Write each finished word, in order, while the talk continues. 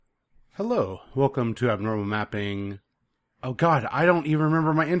Hello, welcome to Abnormal Mapping. Oh god, I don't even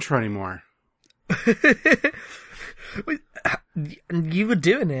remember my intro anymore. You were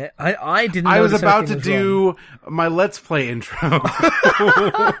doing it. I didn't know I was about to was do my Let's Play intro.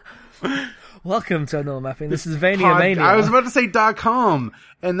 Welcome to Abnormal Mapping. This is Vania Mania. I was about to say .com,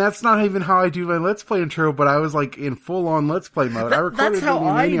 and that's not even how I do my Let's Play intro, but I was like in full-on Let's Play mode. I recorded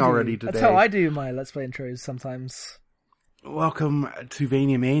Vania Mania already today. That's how I do my Let's Play intros sometimes. Welcome to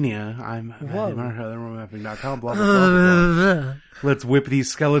Vania Mania. I'm Matthew Marco, AbnormalMapping.com, blah, blah, blah, blah, blah. Let's whip these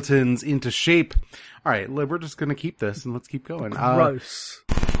skeletons into shape. Alright, we're just gonna keep this, and let's keep going. Gross.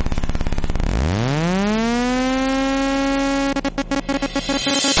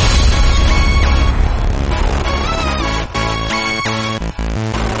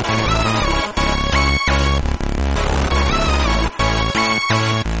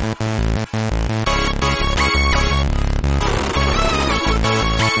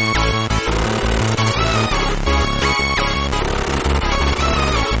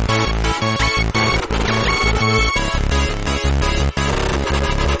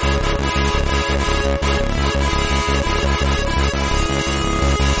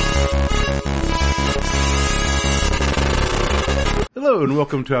 Hello and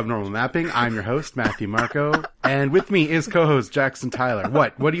welcome to Abnormal Mapping. I'm your host, Matthew Marco, and with me is co-host Jackson Tyler.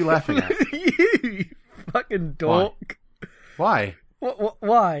 What are you laughing at? You fucking dork. Why?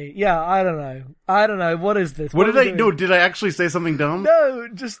 Why? Yeah, I don't know. What is this? What did I do? Did I actually say something dumb? No,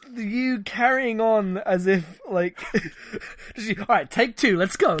 just you carrying on as if, like... Alright, take two,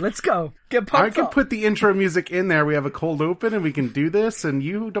 let's go. Get pumped I can up. put the intro music in there. We have a cold open and we can do this, and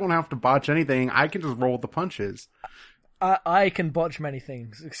you don't have to botch anything. I can just roll the punches. I can botch many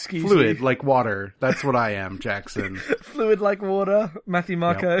things, excuse me. Fluid like water. That's what I am, Jackson. Fluid like water, Matthew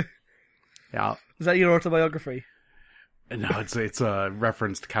Marco. Yep. Yeah. Is that your autobiography? No, it's a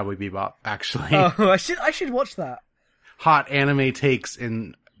reference to Cowboy Bebop, actually. Oh, I should watch that. Hot anime takes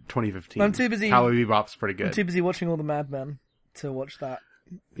in 2015. I'm too busy. Cowboy Bebop's pretty good. I'm too busy watching all the Mad Men to watch that.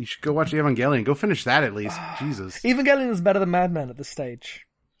 You should go watch Evangelion. Go finish that at least. Jesus. Evangelion is better than Mad Men at this stage.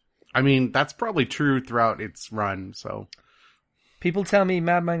 I mean, that's probably true throughout its run, so... People tell me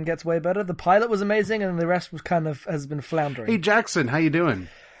Mad Men gets way better. The pilot was amazing, and the rest was has been floundering. Hey, Jackson, how you doing?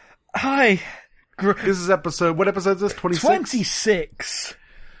 Hi. This is what episode is this? 26? 26.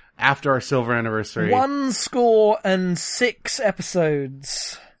 After our silver anniversary. 106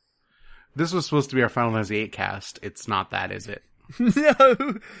 episodes. This was supposed to be our Final Fantasy VIII cast. It's not that, is it?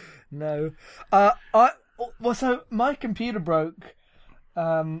 No. So my computer broke.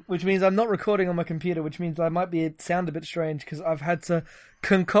 Which means I'm not recording on my computer, which means I might sound a bit strange because I've had to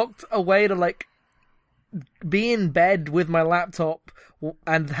concoct a way to like be in bed with my laptop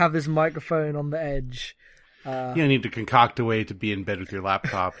and have this microphone on the edge. You don't need to concoct a way to be in bed with your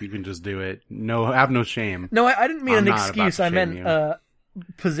laptop. You can just do it. No, have no shame. No, I didn't mean I'm an not excuse. about I to meant shame you.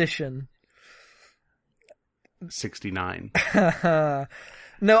 position. 69.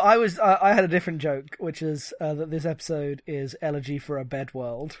 No, I had a different joke, which is that this episode is Elegy for a Bed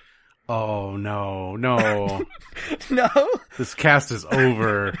World. Oh, no. No? This cast is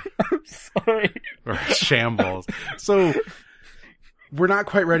over. I'm sorry. Or shambles. So, we're not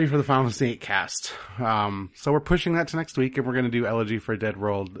quite ready for the Final Fantasy VIII cast. So we're pushing that to next week, and we're going to do Elegy for a Dead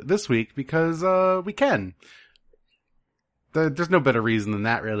World this week, because we can. There's no better reason than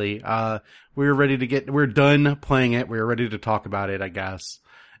that, really. We're done playing it. We're ready to talk about it, I guess.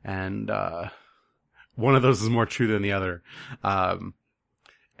 And, one of those is more true than the other.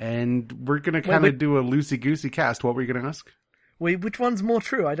 And we're gonna kind of do a loosey-goosey cast. What were you gonna ask? Wait, which one's more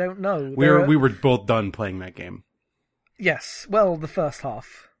true? I don't know. We were both done playing that game. Yes. Well, the first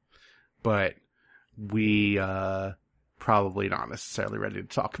half. But we, probably not necessarily ready to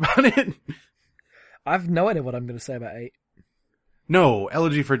talk about it. I've no idea what I'm gonna say about 8. No,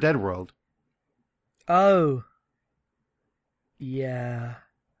 Elegy for Dead World. Oh. Yeah.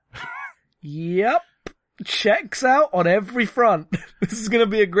 Yep. Checks out on every front. This is going to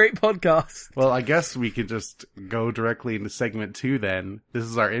be a great podcast. Well, I guess we could just go directly into segment 2 then. This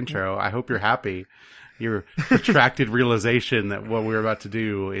is our intro. I hope you're happy. Your protracted realization that what we're about to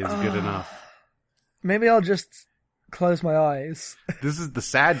do is good enough. Maybe I'll just close my eyes. This is the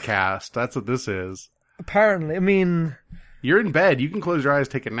sad cast. That's what this is. Apparently. I mean... You're in bed. You can close your eyes,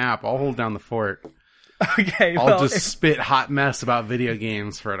 take a nap. I'll hold down the fort. Okay, I'll just spit hot mess about video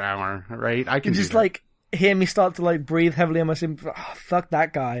games for an hour, right? I can just, do like, hear me start to, like, breathe heavily on my sim. Oh, fuck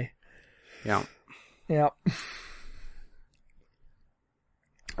that guy. Yeah. Yeah.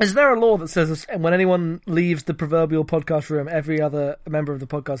 Is there a law that says when anyone leaves the proverbial podcast room, every other member of the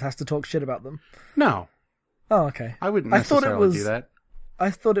podcast has to talk shit about them? No. Oh, okay. I wouldn't necessarily do that. I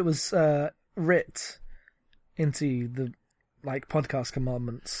thought it was writ into the podcast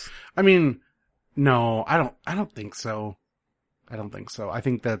commandments. I mean, no, I don't think so. I don't think so. I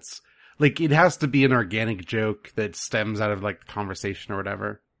think that's it has to be an organic joke that stems out of the conversation or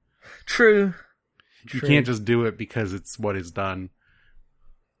whatever. True. You can't just do it because it's what is done.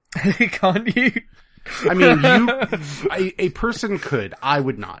 Can't you? I mean, a person could. I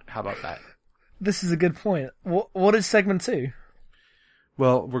would not. How about that? This is a good point. What is segment 2?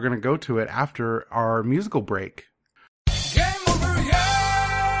 Well, we're going to go to it after our musical break. Game over, yeah!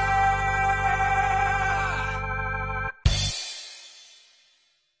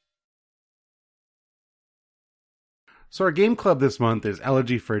 So our game club this month is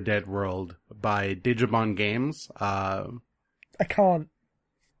Elegy for a Dead World by Digimon Games. I can't.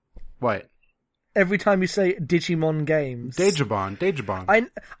 What? Every time you say Digimon Games. Digimon.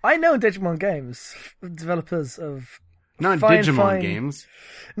 I know Digimon Games, developers of... Not Digimon Games.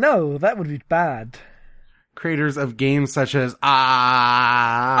 No, that would be bad. Creators of games such as and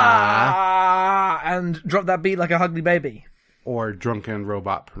Drop That Beat Like a Hungry Baby. Or Drunken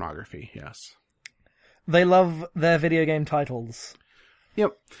Robot Pornography, yes. They love their video game titles.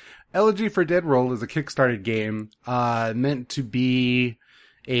 Yep. Elegy for Dead World is a Kickstarted game meant to be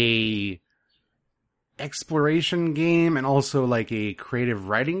a exploration game and also a creative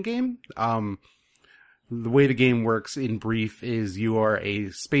writing game. The way the game works in brief is you are a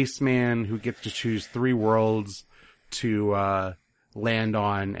spaceman who gets to choose 3 worlds to land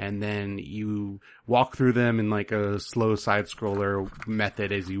on, and then you walk through them in a slow side-scroller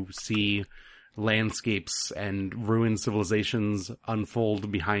method as you see landscapes and ruined civilizations unfold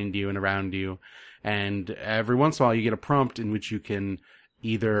behind you and around you. And every once in a while you get a prompt in which you can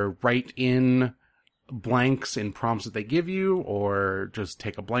either write in blanks in prompts that they give you, or just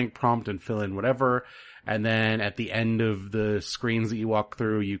take a blank prompt and fill in whatever. And then at the end of the screens that you walk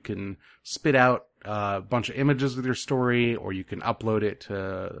through, you can spit out a bunch of images with your story, or you can upload it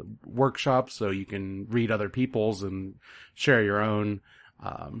to workshops so you can read other people's and share your own.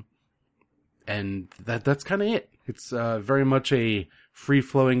 And that's kind of it. It's very much a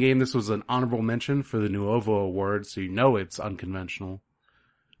free-flowing game. This was an honorable mention for the Nuovo Award, so you know it's unconventional.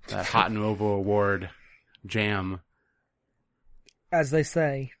 That hot Nuovo Award jam. As they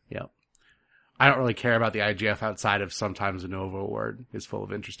say. Yep. I don't really care about the IGF outside of sometimes the Nuovo Award is full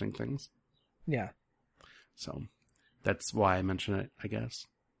of interesting things. Yeah. So that's why I mention it, I guess.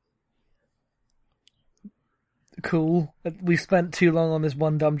 Cool. We spent too long on this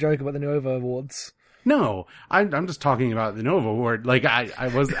one dumb joke about the Nuovo Awards. No, I'm just talking about the Nuovo Award.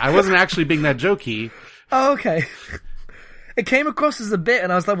 I wasn't actually being that jokey. Oh, okay. It came across as a bit,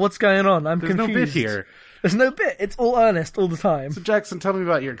 and I was like, "What's going on? I'm There's confused." no bit here. There's no bit. It's all earnest all the time. So Jackson, tell me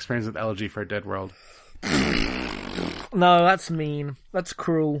about your experience with Elegy for a Dead World. No, that's mean. That's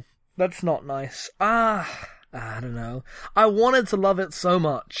cruel. That's not nice. I don't know. I wanted to love it so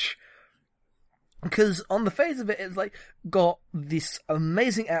much. Because on the face of it, it's got this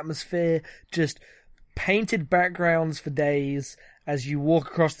amazing atmosphere, just painted backgrounds for days as you walk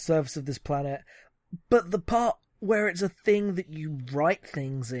across the surface of this planet. But the part where it's a thing that you write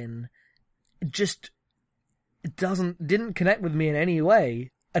things in, didn't connect with me in any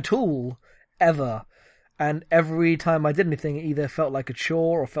way at all, ever. And every time I did anything, it either felt like a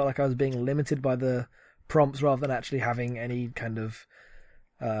chore or felt like I was being limited by the prompts rather than actually having any kind of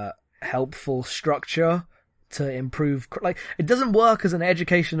helpful structure to improve. It doesn't work as an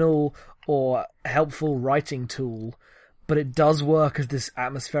educational or helpful writing tool, but it does work as this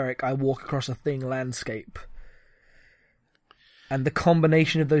atmospheric I walk across a thing landscape. And the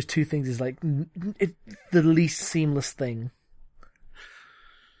combination of those two things is the least seamless thing.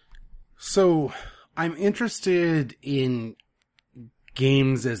 So, I'm interested in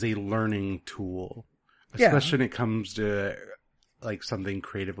games as a learning tool, especially when it comes to something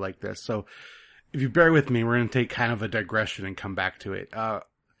creative like this. So, if you bear with me, we're going to take kind of a digression and come back to it.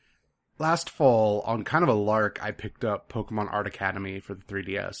 Last fall, on kind of a lark, I picked up Pokemon Art Academy for the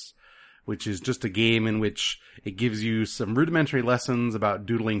 3DS. Which is just a game in which it gives you some rudimentary lessons about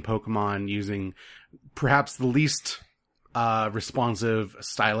doodling Pokemon using perhaps the least responsive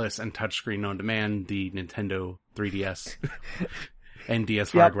stylus and touchscreen known to man, the Nintendo 3DS and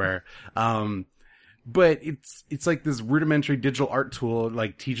DS hardware. But it's this rudimentary digital art tool,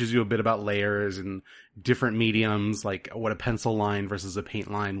 teaches you a bit about layers and different mediums, what a pencil line versus a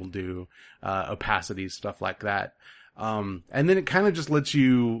paint line will do, opacity, stuff like that. And then it kind of just lets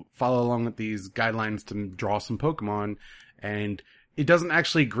you follow along with these guidelines to draw some Pokemon, and it doesn't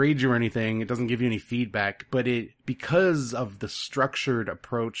actually grade you or anything. It doesn't give you any feedback, but because of the structured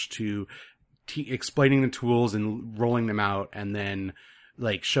approach to explaining the tools and rolling them out, and then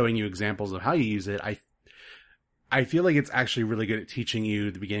like showing you examples of how you use it, I feel like it's actually really good at teaching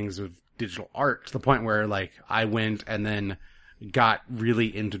you the beginnings of digital art to the point where like I went and then got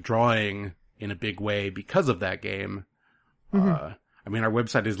really into drawing in a big way because of that game. I mean, our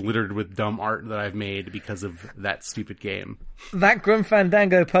website is littered with dumb art that I've made because of that stupid game. That Grim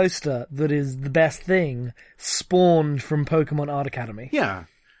Fandango poster that is the best thing spawned from Pokemon Art Academy. Yeah.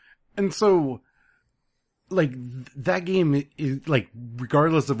 And so, like, that game is, like,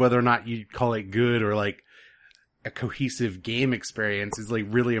 regardless of whether or not you call it good or, like, a cohesive game experience, is, like,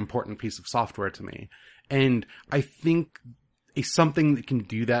 really important piece of software to me. And I think something that can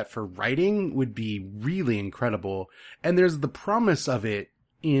do that for writing would be really incredible. And there's the promise of it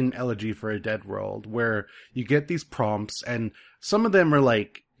in Elegy for a Dead World, where you get these prompts, and some of them are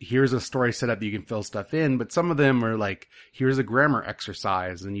like, here's a story setup that you can fill stuff in, but some of them are like, here's a grammar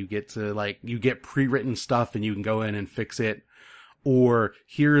exercise, and you get pre-written stuff and you can go in and fix it. Or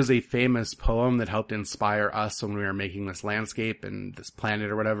here's a famous poem that helped inspire us when we were making this landscape and this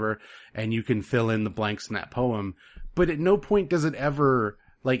planet or whatever, and you can fill in the blanks in that poem. But at no point does it ever,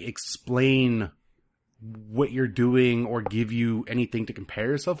 like, explain what you're doing or give you anything to compare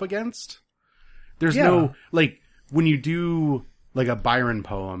yourself against. There's no, like, when you do, like, a Byron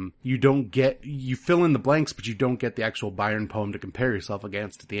poem, you fill in the blanks, but you don't get the actual Byron poem to compare yourself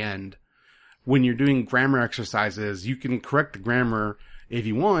against at the end. When you're doing grammar exercises, you can correct the grammar if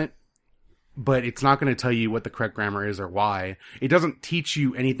you want, but it's not going to tell you what the correct grammar is or why. It doesn't teach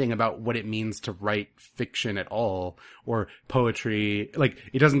you anything about what it means to write fiction at all, or poetry. Like,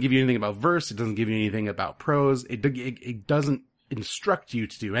 it doesn't give you anything about verse. It doesn't give you anything about prose. It doesn't instruct you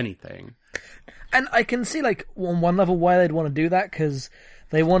to do anything. And I can see, like, on one level why they'd want to do that, because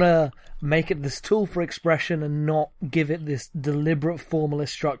they want to make it this tool for expression and not give it this deliberate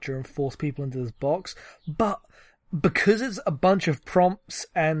formalist structure and force people into this box. But because it's a bunch of prompts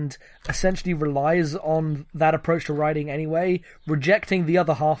and essentially relies on that approach to writing anyway, rejecting the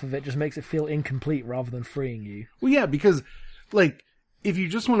other half of it just makes it feel incomplete rather than freeing you. Well, yeah, because, like, if you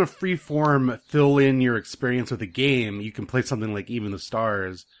just want to freeform fill in your experience with a game, you can play something like Even the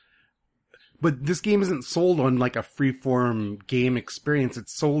Stars. But this game isn't sold on, like, a freeform game experience.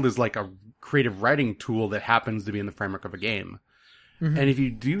 It's sold as, like, a creative writing tool that happens to be in the framework of a game. Mm-hmm. And if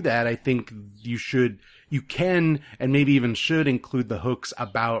you do that, I think you can, and maybe even should include the hooks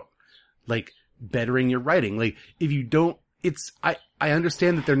about, like, bettering your writing. Like, if you don't, I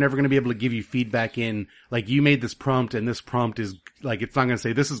understand that they're never going to be able to give you feedback in, like, you made this prompt and this prompt is, like, it's not going to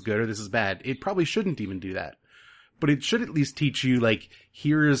say this is good or this is bad. It probably shouldn't even do that. But it should at least teach you, like,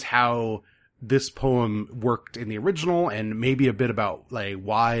 here's how this poem worked in the original, and maybe a bit about, like,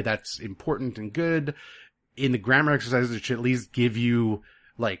 why that's important and good. In the grammar exercises, it should at least give you,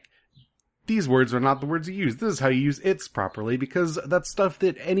 like, these words are not the words you use. This is how you use its properly, because that's stuff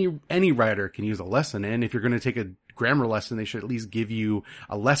that any writer can use a lesson in. If you're going to take a grammar lesson, they should at least give you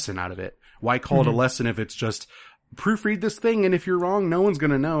a lesson out of it. Why call it a lesson if it's just proofread this thing, and if you're wrong, no one's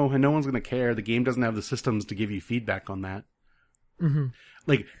going to know, and no one's going to care. The game doesn't have the systems to give you feedback on that. Mm-hmm.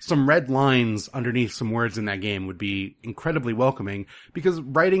 Like, some red lines underneath some words in that game would be incredibly welcoming, because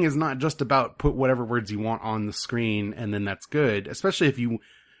writing is not just about put whatever words you want on the screen and then that's good, especially if you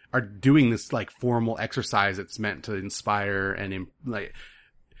are doing this, like, formal exercise that's meant to inspire and, like,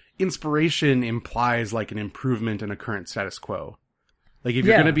 inspiration implies, like, an improvement in a current status quo. Like, if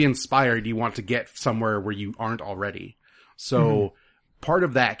you're going to be inspired, you want to get somewhere where you aren't already. So, part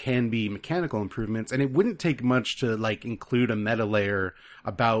of that can be mechanical improvements, and it wouldn't take much to, like, include a meta layer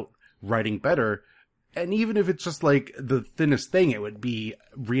about writing better. And even if it's just, like, the thinnest thing, it would be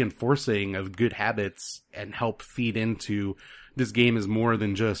reinforcing of good habits and help feed into this game is more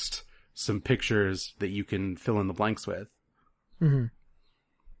than just some pictures that you can fill in the blanks with. Mm-hmm.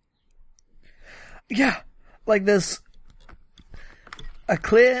 Yeah, like, there's a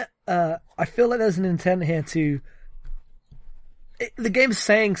clear, I feel like there's an intent here to, the game's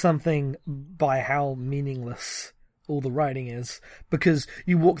saying something by how meaningless all the writing is, because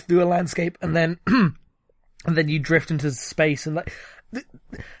you walk through a landscape and then and then you drift into space, and, like,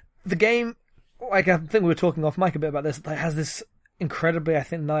 the game, like, I think we were talking off mic a bit about this, like, has this incredibly, I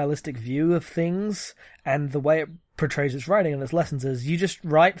think, nihilistic view of things, and the way it portrays its writing and its lessons is you just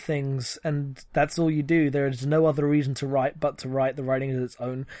write things and that's all you do. There is no other reason to write but to write. The writing is its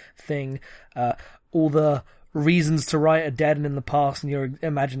own thing. All the reasons to write are dead and in the past, and your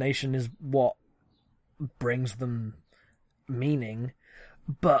imagination is what brings them meaning.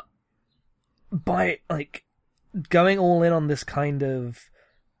 But by, like, going all in on this kind of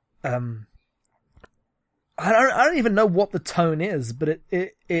I don't even know what the tone is, but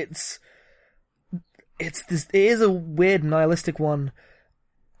it's this, it is a weird nihilistic one,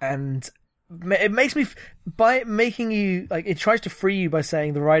 And it makes me, by making you, like, it tries to free you by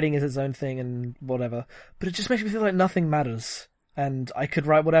saying the writing is its own thing and whatever, but it just makes me feel like nothing matters. And I could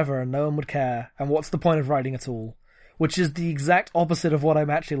write whatever and no one would care. And what's the point of writing at all? Which is the exact opposite of what I'm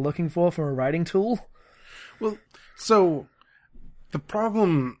actually looking for from a writing tool. Well, so the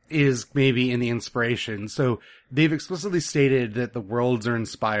problem is maybe in the inspiration. So they've explicitly stated that the worlds are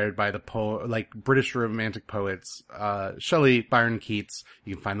inspired by the British romantic poets, Shelley, Byron, Keats.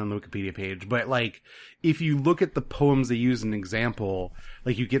 You can find on the Wikipedia page. But like, if you look at the poems they use as an example,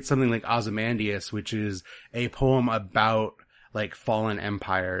 like you get something like Ozymandias, which is a poem about like fallen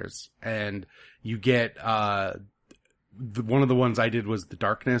empires, and you get one of the ones I did was The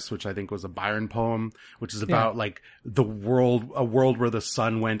Darkness, which I think was a Byron poem, which is about like a world where the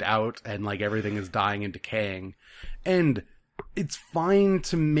sun went out and like everything is dying and decaying. And it's fine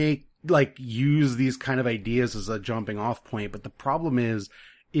to use these kind of ideas as a jumping off point, but the problem is,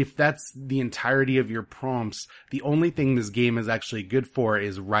 if that's the entirety of your prompts, the only thing this game is actually good for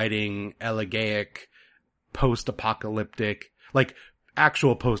is writing elegiac, post-apocalyptic, like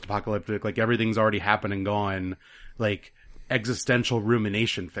actual post-apocalyptic, like everything's already happened and gone, like existential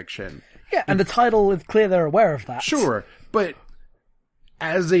rumination fiction. Yeah, and the title is clear they're aware of that. Sure, but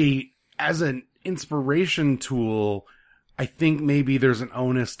as an inspiration tool, I think maybe there's an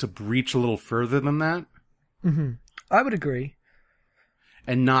onus to reach a little further than that. Mm-hmm. I would agree.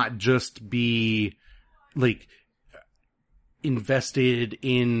 And not just be like invested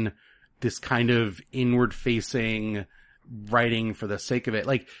in this kind of inward facing writing for the sake of it.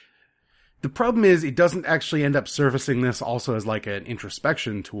 Like, the problem is it doesn't actually end up surfacing this also as like an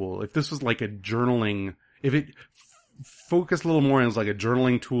introspection tool. If this was like a journaling, if it focused a little more as like a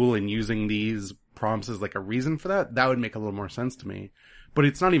journaling tool and using these prompts as like a reason for that, that would make a little more sense to me. But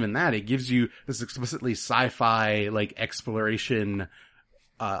it's not even that. It gives you this explicitly sci-fi like exploration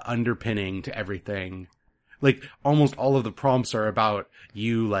underpinning to everything. Like, almost all of the prompts are about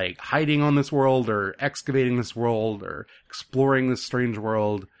you, like, hiding on this world, or excavating this world, or exploring this strange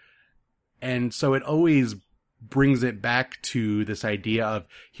world. And so it always brings it back to this idea of,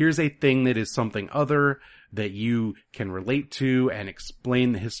 here's a thing that is something other that you can relate to and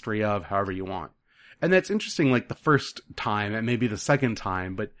explain the history of however you want. And that's interesting, like, the first time, and maybe the second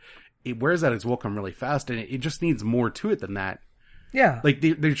time, but it wears out its welcome really fast, and it just needs more to it than that. Yeah. Like,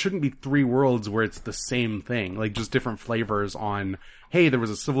 there shouldn't be 3 worlds where it's the same thing. Like, just different flavors on, hey, there was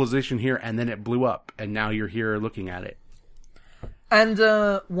a civilization here, and then it blew up, and now you're here looking at it. And,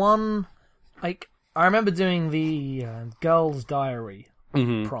 one, like, I remember doing the Girl's Diary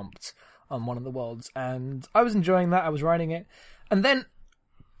prompt on one of the worlds, and I was enjoying that, I was writing it, and then,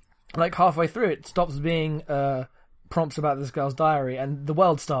 like, halfway through, it stops being prompts about this girl's diary, and the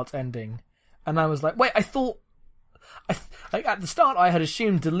world starts ending. And I was like, wait, I thought... like, at the start, I had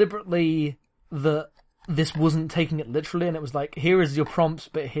assumed deliberately that this wasn't taking it literally, and it was like, here is your prompts,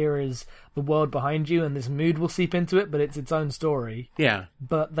 but here is the world behind you, and this mood will seep into it, but it's its own story. Yeah.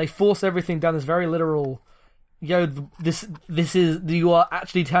 But they force everything down this very literal, this is, you are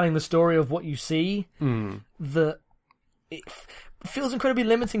actually telling the story of what you see, that it feels incredibly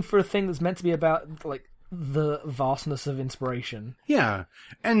limiting for a thing that's meant to be about, like, the vastness of inspiration. Yeah.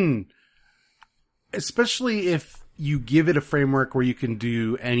 And especially if you give it a framework where you can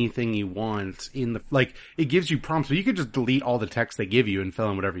do anything you want in the, like, it gives you prompts, but you could just delete all the text they give you and fill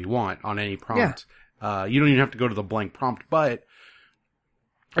in whatever you want on any prompt. Yeah. You don't even have to go to the blank prompt, but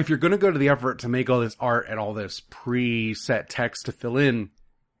if you're going to go to the effort to make all this art and all this preset text to fill in,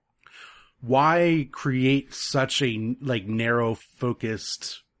 why create such a, like, narrow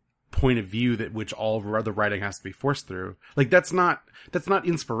focused point of view that which all the writing has to be forced through? Like, that's not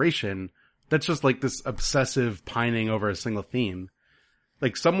inspiration. That's just like this obsessive pining over a single theme.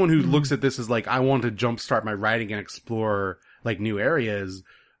 Like, someone who looks at this as like, I want to jumpstart my writing and explore like new areas,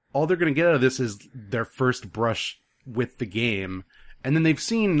 all they're going to get out of this is their first brush with the game. And then they've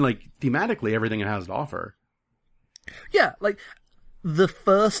seen, like, thematically everything it has to offer. Yeah, like, the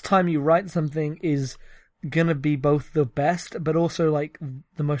first time you write something is gonna be both the best, but also, like,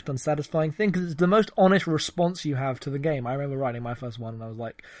 the most unsatisfying thing, because it's the most honest response you have to the game. I remember writing my first one, and I was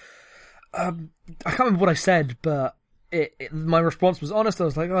like, I can't remember what I said, but my response was honest. I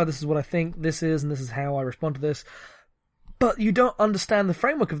was like, oh, this is what I think this is, and this is how I respond to this. But you don't understand the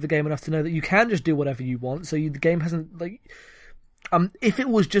framework of the game enough to know that you can just do whatever you want, so the game hasn't, like... if it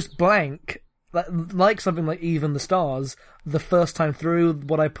was just blank, like something like Even the Stars, the first time through,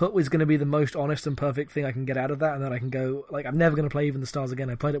 what I put was going to be the most honest and perfect thing I can get out of that, and then I can go, like, I'm never going to play Even the Stars again.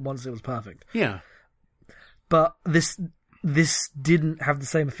 I played it once, it was perfect. Yeah. But this, this didn't have the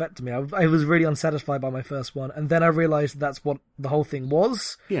same effect to me. I was really unsatisfied by my first one, and then I realized that's what the whole thing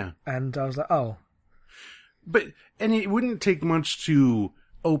was. Yeah. And I was like, oh. And it wouldn't take much to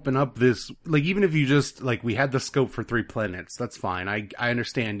open up this, like, even if you just, like, we had the scope for 3 planets, that's fine. I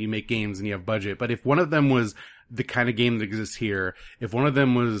understand you make games and you have budget, but if one of them was the kind of game that exists here, if one of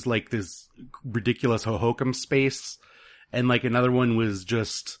them was, like, this ridiculous Hohokam space, and, like, another one was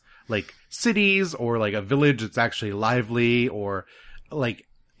just, like, cities, or, like, a village that's actually lively, or, like,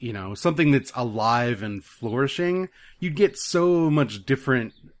 you know, something that's alive and flourishing, you'd get so much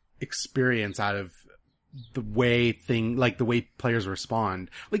different experience out of the way the way players respond.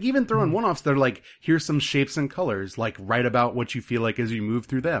 Like, even throwing one-offs, they're like, here's some shapes and colors, like, write about what you feel like as you move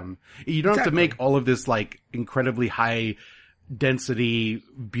through them. You don't have to make all of this, like, incredibly high density,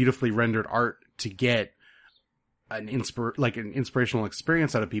 beautifully rendered art to get an inspirational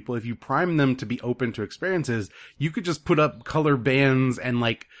experience out of people. If you prime them to be open to experiences, you could just put up color bands and,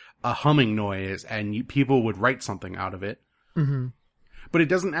 like, a humming noise, and people would write something out of it. Mm-hmm. But it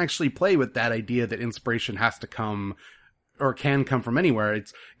doesn't actually play with that idea that inspiration has to come or can come from anywhere.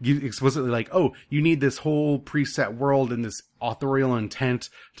 It's explicitly like, oh, you need this whole preset world and this authorial intent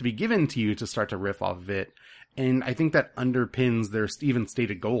to be given to you to start to riff off of it. And I think that underpins their even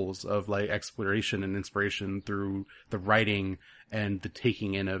stated goals of, like, exploration and inspiration through the writing and the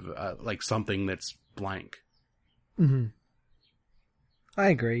taking in of, like, something that's blank. Mm-hmm. I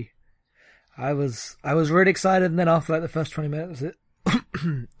agree. I was really excited, and then after, like, the first 20 minutes,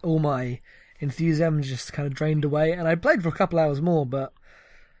 all my enthusiasm just kind of drained away, and I played for a couple hours more, but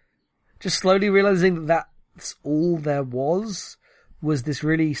just slowly realizing that that's all there was this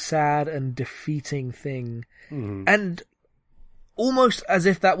really sad and defeating thing. Mm-hmm. And almost as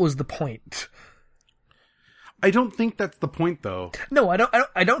if that was the point. I don't think that's the point, though. No,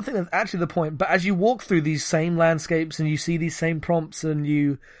 I don't think that's actually the point, but as you walk through these same landscapes and you see these same prompts, and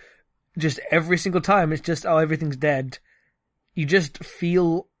you just, every single time, it's just, oh, everything's dead. You just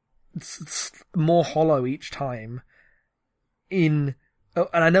feel more hollow each time. And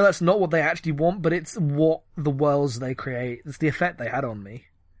I know that's not what they actually want, but it's what the worlds they create. It's the effect they had on me.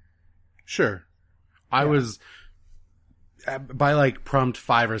 Sure. I was, by, like, prompt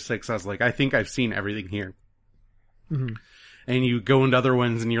 5 or 6, I was like, I think I've seen everything here. Mm-hmm. And you go into other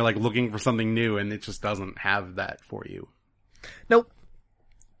ones and you're, like, looking for something new, and it just doesn't have that for you. Nope.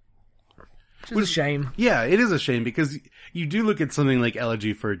 Which is a shame. Yeah, it is a shame, because you do look at something like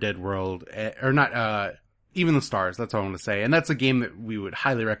Elegy for a Dead World, or not, Even the Stars, that's all I want to say. And that's a game that we would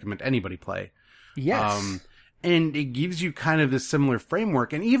highly recommend anybody play. Yes. And it gives you kind of this similar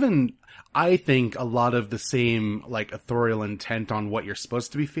framework, and even, I think, a lot of the same, like, authorial intent on what you're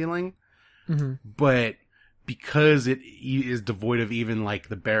supposed to be feeling. Mm-hmm. But because it is devoid of even, like,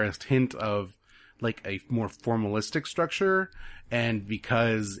 the barest hint of, like, a more formalistic structure, and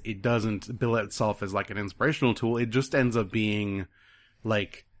because it doesn't bill itself as, like, an inspirational tool, it just ends up being,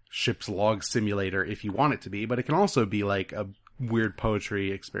 like, ship's log simulator if you want it to be, but it can also be, like, a weird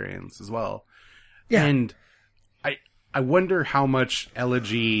poetry experience as well. Yeah. And I wonder how much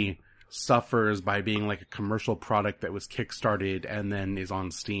Elegy suffers by being, like, a commercial product that was kickstarted and then is on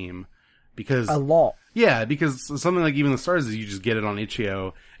Steam. Because a lot. Yeah, because something like Even the Stars is you just get it on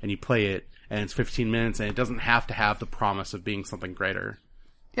itch.io and you play it, and it's 15 minutes, and it doesn't have to have the promise of being something greater.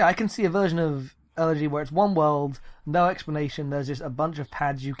 Yeah, I can see a version of Elegy where it's one world, no explanation, there's just a bunch of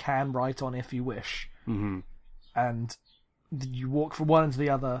pads you can write on if you wish. Mm-hmm. And you walk from one to the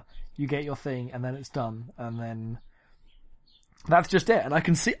other, you get your thing, and then it's done. And then that's just it. And I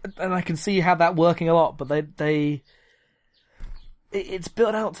can see how that working a lot, but it's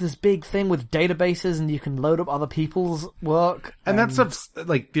built out to this big thing with databases, and you can load up other people's work. And that stuff's,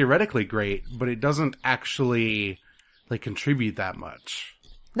 like, theoretically great, but it doesn't actually, like, contribute that much.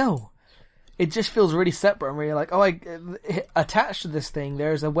 No. It just feels really separate, and really like, oh, attached to this thing,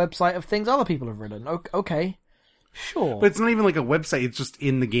 there's a website of things other people have written. Okay. Sure. But it's not even like a website, it's just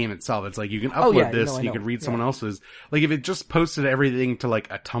in the game itself. It's like, you can upload this, you can read someone else's. Like, if it just posted everything to, like,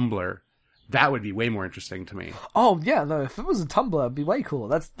 a Tumblr, that would be way more interesting to me. Oh, yeah, no, if it was a Tumblr, it'd be way cooler.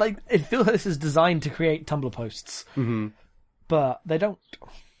 That's, like, it feels like this is designed to create Tumblr posts. Mm-hmm. But they don't.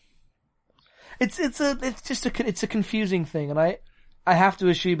 It's a confusing thing, and I have to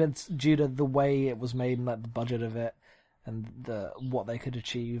assume it's due to the way it was made and, like, the budget of it and what they could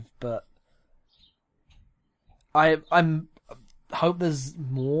achieve, but I'm hope there's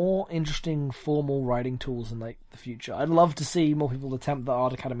more interesting formal writing tools in, like, the future. I'd love to see more people attempt the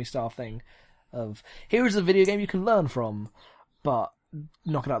Art Academy style thing of, here's a video game you can learn from, but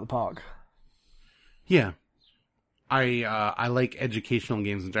knock it out of the park. Yeah. I like educational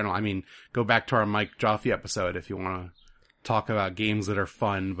games in general. I mean, go back to our Mike Jaffe episode if you want to talk about games that are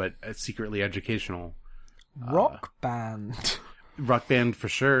fun but secretly educational. Rock Band. Rock Band for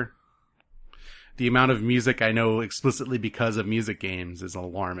sure. The amount of music I know explicitly because of music games is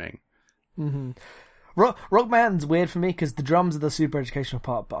alarming. Rock Band's weird for me because the drums are the super educational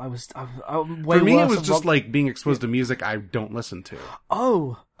part, but I'm way For me, it worse was at just like being exposed to music I don't listen to.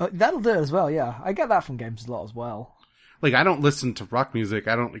 Oh, that'll do it as well, yeah. I get that from games a lot as well. Like, I don't listen to rock music.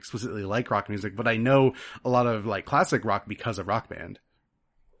 I don't explicitly like rock music, but I know a lot of, like, classic rock because of Rock Band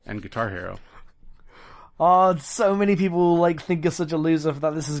and Guitar Hero. Oh, so many people, like, think you're such a loser for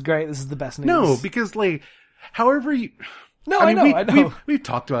that. This is great. This is the best news. No, because, like, however you... No, I know. We've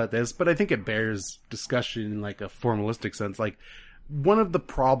talked about this, but I think it bears discussion in, like, a formalistic sense. Like, one of the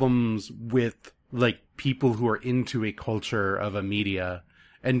problems with, like, people who are into a culture of a media...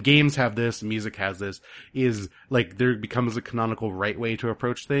 and games have this, music has this, is, like, there becomes a canonical right way to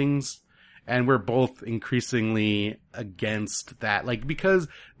approach things. And we're both increasingly against that. Like, because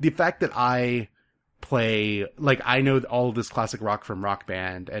the fact that I play, like, I know all of this classic rock from Rock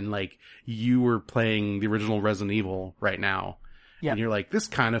Band, and, like, you were playing the original Resident Evil right now. Yeah. And you're like, this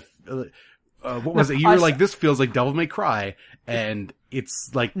kind of, what was it? You were like, this feels like Devil May Cry. And it's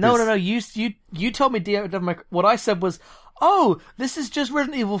like, No. You told me Devil May Cry. What I said was, oh, this is just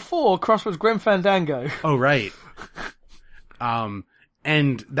Resident Evil 4 Crossroads Grim Fandango. Oh, right.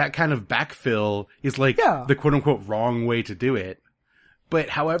 And that kind of backfill is like the quote unquote wrong way to do it. But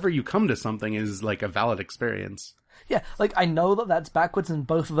however you come to something is like a valid experience. Yeah, like, I know that that's backwards, and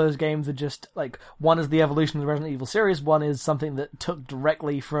both of those games are just, like, one is the evolution of the Resident Evil series, one is something that took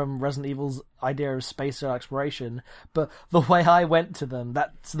directly from Resident Evil's idea of space exploration, but the way I went to them,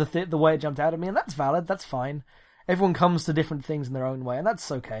 that's the way it jumped out at me, and that's valid, that's fine. Everyone comes to different things in their own way, and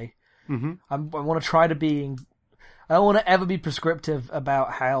that's okay. Mm-hmm. I want to try to be... I don't want to ever be prescriptive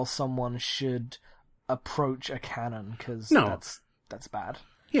about how someone should approach a canon, because that's bad.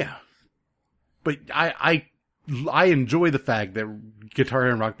 Yeah. But I enjoy the fact that Guitar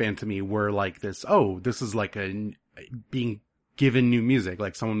Hero and Rock Band to me were like this, this is like being given new music.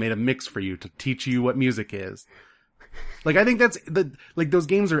 Like someone made a mix for you to teach you what music is. Like, I think that's those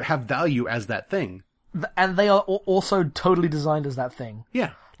games have value as that thing. And they are also totally designed as that thing.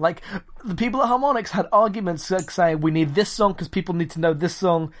 Yeah. Like, the people at Harmonix had arguments like saying, we need this song because people need to know this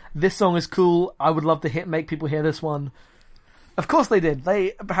song is cool, I would love to make people hear this one. Of course they did.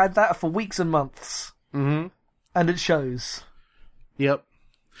 They had that for weeks and months. Mm-hmm. And it shows. Yep.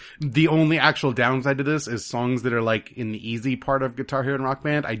 The only actual downside to this is songs that are like in the easy part of Guitar Hero and Rock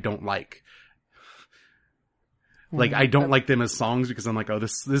Band, I don't like. Like, I don't like them as songs because I'm like,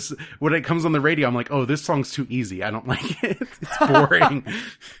 this, when it comes on the radio, I'm like, this song's too easy. I don't like it. It's boring.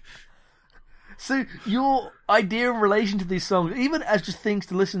 So, your idea in relation to these songs, even as just things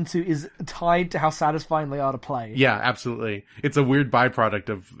to listen to, is tied to how satisfying they are to play. Yeah, absolutely. It's a weird byproduct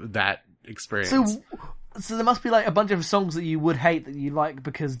of that experience. So there must be like a bunch of songs that you would hate that you like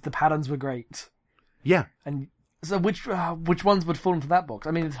because the patterns were great. Yeah. And so which ones would fall into that box?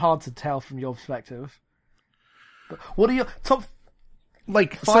 I mean, it's hard to tell from your perspective. But what are your top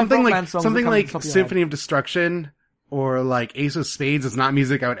something like Symphony of Destruction or like Ace of Spades is not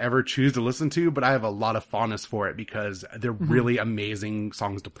music I would ever choose to listen to, but I have a lot of fondness for it because they're really amazing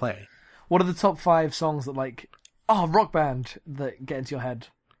songs to play. What are the top 5 songs that Rock Band that get into your head?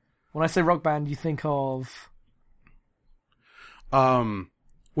 When I say Rock Band, you think of...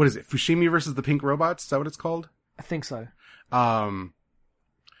 what is it? Fushimi versus the Pink Robots? Is that what it's called? I think so.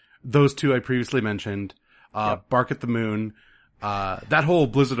 Those two I previously mentioned. Bark at the Moon. That whole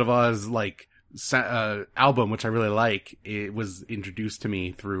Blizzard of Oz, album, which I really like, it was introduced to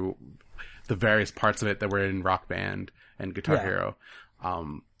me through the various parts of it that were in Rock Band and Guitar Hero.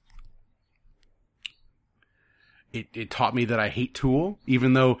 It taught me that I hate Tool,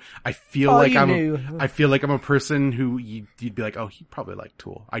 even though I feel I'm a person who you'd be like, he'd probably like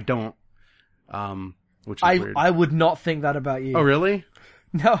Tool. I don't. Which is weird. I would not think that about you. Oh, really?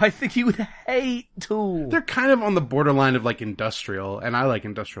 No, I think you would hate Tool. They're kind of on the borderline of industrial, and I like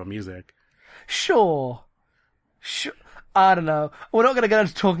industrial music. Sure. I don't know. We're not going to get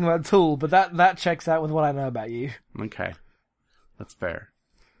into talking about Tool, but that checks out with what I know about you. Okay. That's fair.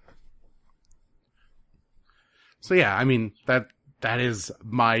 So yeah, I mean, that is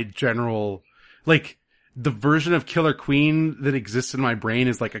my general, the version of Killer Queen that exists in my brain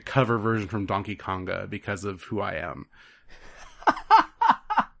is like a cover version from Donkey Konga because of who I am.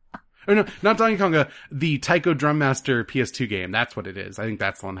 Or no, not Donkey Konga, the Taiko Drum Master PS2 game. That's what it is. I think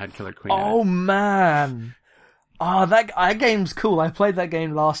that's the one that had Killer Queen in it. Oh man. That game's cool. I played that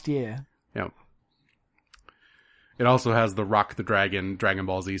game last year. Yep. It also has the Rock the Dragon Dragon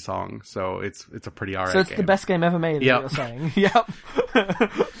Ball Z song, so it's a pretty alright game. So it's the best game ever made, is Yep. what you're saying. Yep.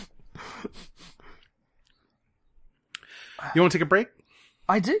 You want to take a break?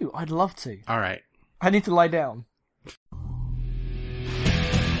 I do. I'd love to. All right. I need to lie down.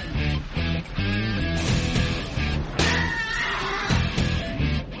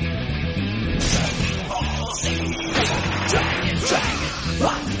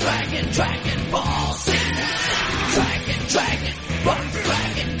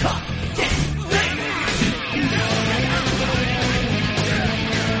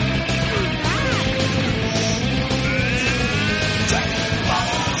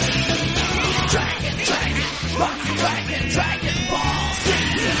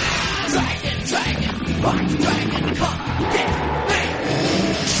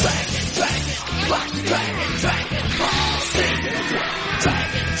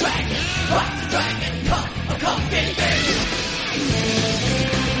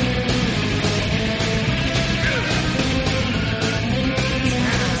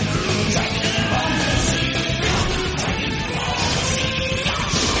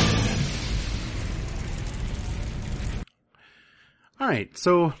 All right.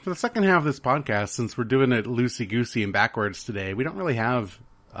 So for the second half of this podcast, since we're doing it loosey-goosey and backwards today, we don't really have,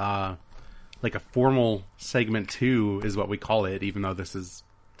 like a formal segment 2 is what we call it, even though this is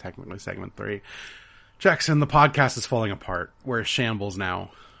technically segment 3. Jackson, the podcast is falling apart. We're shambles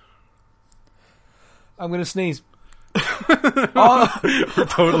now. I'm going to sneeze. We're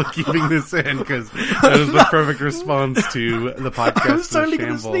totally keeping this in because that is the perfect response to the podcast. I was totally in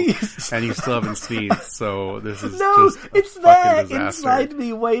gonna shambles, sneeze. and you still haven't sneezed. So this is No, just a it's fucking there disaster. inside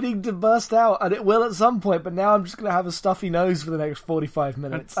me waiting to burst out, and it will at some point, but now I'm just going to have a stuffy nose for the next 45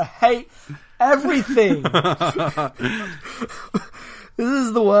 minutes. I hate everything. This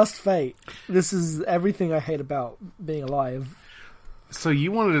is the worst fate. This is everything I hate about being alive. So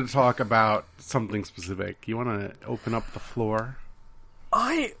you wanted to talk about something specific. You want to open up the floor?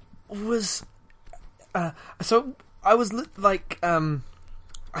 I was... I was I can't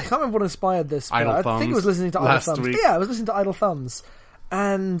remember what inspired this, but Idle I think I Thumbs was listening to Idle last Thumbs. week. Yeah, I was listening to Idle Thumbs.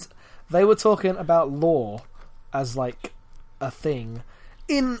 And they were talking about lore as, like, a thing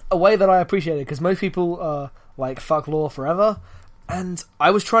in a way that I appreciated, because most people are like, fuck lore forever. And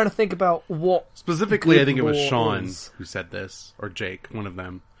I was trying to think about what... Specifically, I good think it was lore Sean is. who said this, or Jake, one of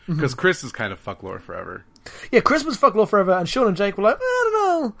them. Because Chris is kind of fuck lore forever. Yeah, Chris was fuck lore forever, and Sean and Jake were like, I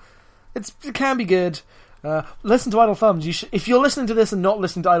don't know, it can be good. Listen to Idle Thumbs. If you're listening to this and not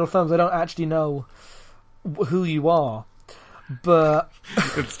listening to Idle Thumbs, I don't actually know who you are. But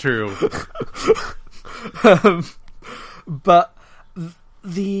It's true. but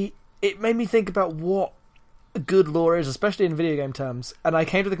it made me think about what good lore is, especially in video game terms, and I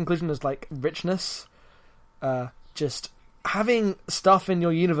came to the conclusion as like richness. Just having stuff in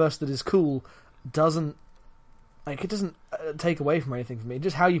your universe that is cool doesn't take away from anything for me.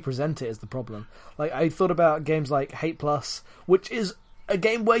 Just how you present it is the problem. Like, I thought about games like Hate Plus, which is a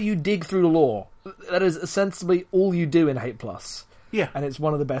game where you dig through the lore. That is ostensibly all you do in Hate Plus. Yeah. And it's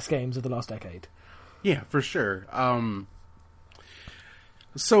one of the best games of the last decade. Yeah, for sure.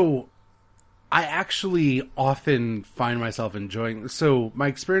 So I actually often find myself enjoying... So my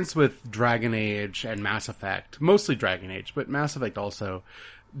experience with Dragon Age and Mass Effect, mostly Dragon Age, but Mass Effect also,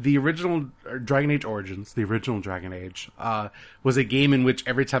 the original Dragon Age Origins, the original Dragon Age, was a game in which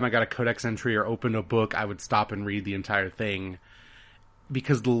every time I got a codex entry or opened a book, I would stop and read the entire thing.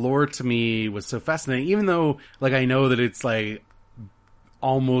 Because the lore to me was so fascinating, even though, like, I know that it's like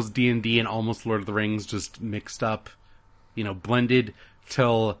almost D&D and almost Lord of the Rings just mixed up, you know, blended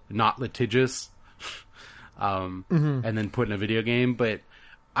till not litigious, and then put in a video game. But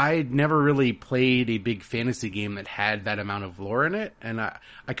I'd never really played a big fantasy game that had that amount of lore in it, and I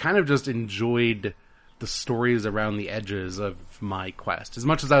kind of just enjoyed the stories around the edges of my quest. As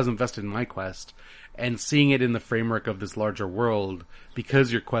much as I was invested in my quest, and seeing it in the framework of this larger world,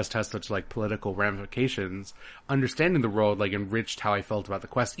 because your quest has such, like, political ramifications, understanding the world, like, enriched how I felt about the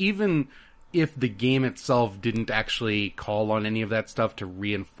quest, even if the game itself didn't actually call on any of that stuff to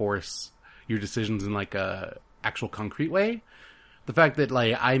reinforce your decisions in, like, a actual concrete way. The fact that,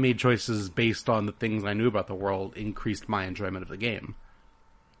 like, I made choices based on the things I knew about the world increased my enjoyment of the game.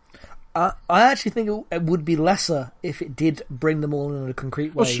 I actually think it would be lesser if it did bring them all in a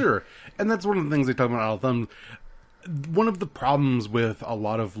concrete way. Well, sure. And that's one of the things they talk about all the time. One of the problems with a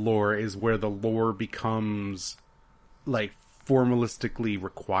lot of lore is where the lore becomes, like, formalistically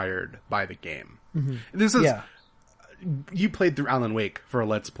required by the game. Mm-hmm. This is... Yeah. You played through Alan Wake for a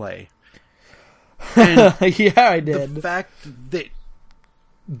Let's Play. And yeah, I did. the fact that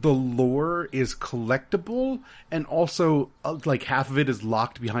the lore is collectible, and also like half of it is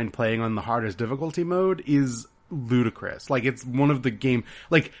locked behind playing on the hardest difficulty mode is ludicrous. Like, it's one of the game,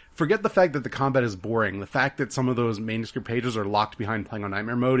 like, forget the fact that the combat is boring. The fact that some of those manuscript pages are locked behind playing on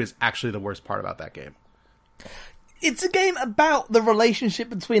nightmare mode is actually the worst part about that game. It's a game about the relationship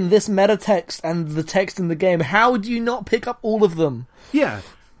between this meta text and the text in the game. How do you not pick up all of them? Yeah,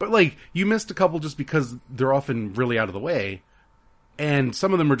 but like, you missed a couple just because they're often really out of the way, and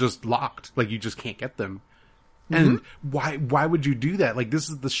some of them are just locked. Like, you just can't get them. And why would you do that? Like, this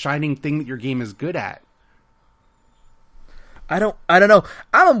is the shining thing that your game is good at. I don't know.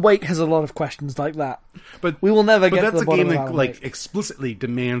 Alan Wake has a lot of questions like that. But we will never get to that's the a bottom game of that Alan like Wake. explicitly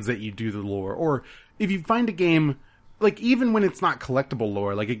demands that you do the lore. Or if you find a game, like, even when it's not collectible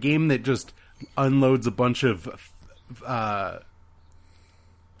lore, like a game that just unloads a bunch of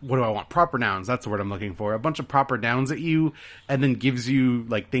what do I want? Proper nouns. That's the word I'm looking for. A bunch of proper nouns at you, and then gives you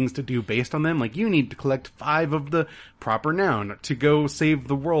like things to do based on them. Like, you need to collect 5 of the proper noun to go save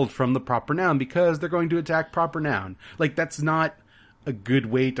the world from the proper noun because they're going to attack proper noun. Like, that's not a good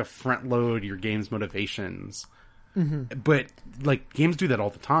way to front load your game's motivations. But like, games do that all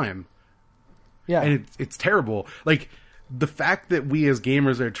the time. Yeah. And it's terrible. Like, the fact that we as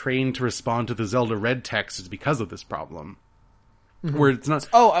gamers are trained to respond to the Zelda Red text is because of this problem. Where it's not...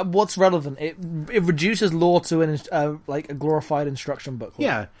 what's relevant? It reduces lore to like a glorified instruction booklet.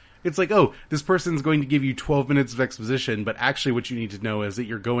 Yeah. It's like, oh, this person's going to give you 12 minutes of exposition, but actually what you need to know is that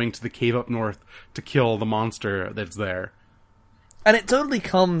you're going to the cave up north to kill the monster that's there. And it totally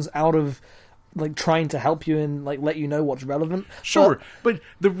comes out of like trying to help you and like let you know what's relevant. Sure, but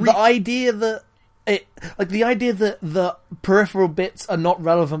the idea that the peripheral bits are not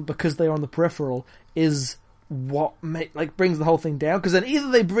relevant because they're on the peripheral is what brings the whole thing down. Because then either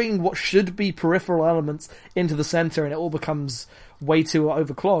they bring what should be peripheral elements into the center and it all becomes way too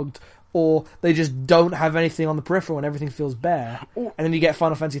overclogged, or they just don't have anything on the peripheral and everything feels bare. And then you get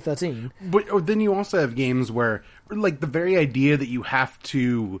Final Fantasy 13. But then you also have games where, like, the very idea that you have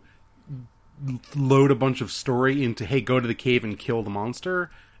to load a bunch of story into, hey, go to the cave and kill the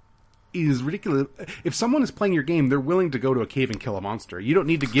monster, is ridiculous. If someone is playing your game, they're willing to go to a cave and kill a monster. You don't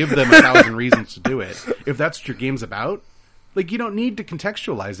need to give them 1,000 reasons to do it. If that's what your game's about, like, you don't need to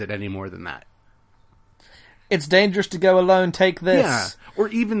contextualize it any more than that. It's dangerous to go alone, take this. Yeah. Or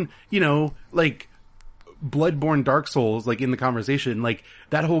even, like, Bloodborne Dark Souls, like, in the conversation, like,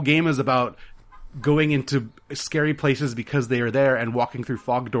 that whole game is about going into scary places because they are there and walking through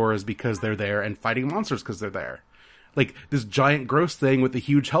fog doors because they're there and fighting monsters because they're there. Like, this giant gross thing with a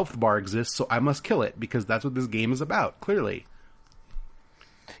huge health bar exists, so I must kill it because that's what this game is about, clearly.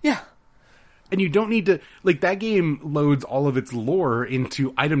 Yeah. And you don't need to... Like, that game loads all of its lore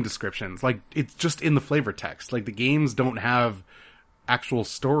into item descriptions. Like, it's just in the flavor text. Like, the games don't have actual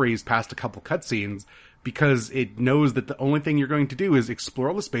stories past a couple cutscenes because it knows that the only thing you're going to do is explore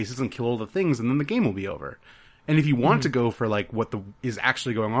all the spaces and kill all the things, and then the game will be over. And if you want to go for, like, what is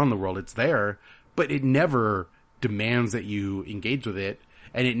actually going on in the world, it's there, but it never demands that you engage with it,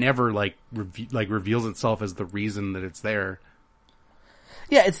 and it never, like, reveals itself as the reason that it's there.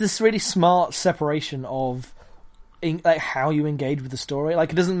 Yeah, it's this really smart separation of like how you engage with the story.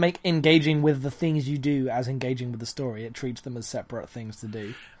 Like, it doesn't make engaging with the things you do as engaging with the story. It treats them as separate things to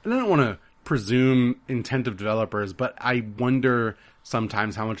do. And I don't want to presume intent of developers, but I wonder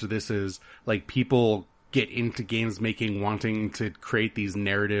sometimes how much of this is, like, people get into games making wanting to create these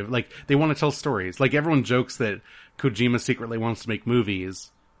narrative... Like, they want to tell stories. Like, everyone jokes that Kojima secretly wants to make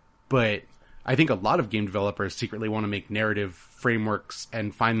movies, but I think a lot of game developers secretly want to make narrative frameworks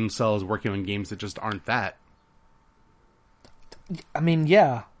and find themselves working on games that just aren't that. I mean,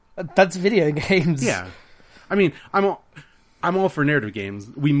 yeah. That's video games. Yeah. I mean, I'm all for narrative games.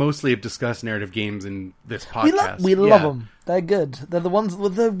 We mostly have discussed narrative games in this podcast. We love them. They're good. They're the ones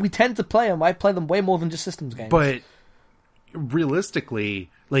we tend to play them. I play them way more than just systems games. But realistically,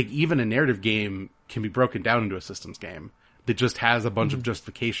 like, even a narrative game can be broken down into a systems game that just has a bunch of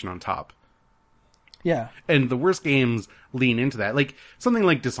justification on top. Yeah. And the worst games lean into that. Like, something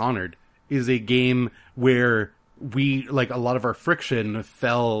like Dishonored is a game where a lot of our friction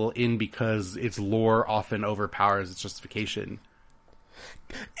fell in because its lore often overpowers its justification.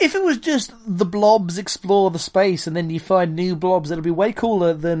 If it was just the blobs explore the space and then you find new blobs, it'd be way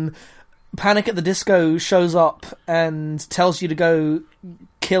cooler than Panic at the Disco shows up and tells you to go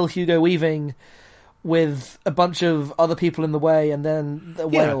kill Hugo Weaving with a bunch of other people in the way and then the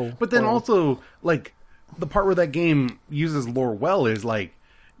whale. But then also, like, the part where that game uses lore well is, like,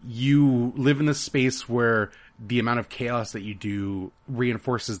 you live in this space where the amount of chaos that you do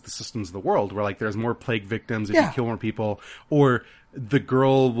reinforces the systems of the world, where like there's more plague victims if you kill more people, or the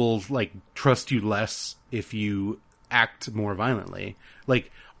girl will like trust you less if you act more violently.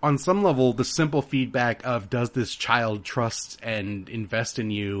 Like on some level, the simple feedback of does this child trust and invest in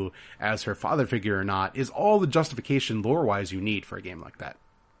you as her father figure or not is all the justification lore-wise you need for a game like that.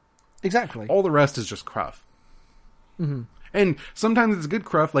 Exactly. All the rest is just cruff. And sometimes it's good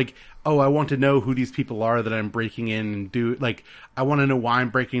cruff, like, oh, I want to know who these people are that I'm breaking in and do, like, I want to know why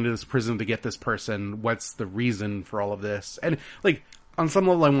I'm breaking into this prison to get this person. What's the reason for all of this? And, like, on some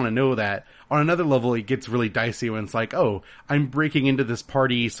level I want to know that. On another level, it gets really dicey when it's like, oh, I'm breaking into this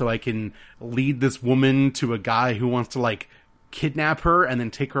party so I can lead this woman to a guy who wants to, like, kidnap her and then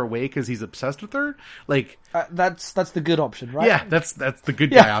take her away because he's obsessed with her. Like, that's the good option, right? yeah, that's the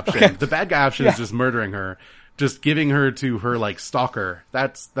good guy option. Okay. The bad guy option is just murdering her. Just giving her to her, like, stalker.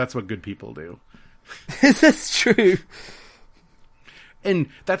 That's what good people do. That's true. And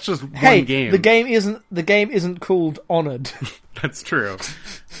that's just one game. The game isn't called Honored. That's true.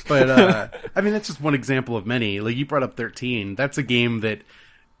 But, I mean, that's just one example of many. Like, you brought up 13. That's a game that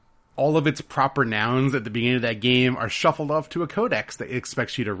all of its proper nouns at the beginning of that game are shuffled off to a codex that it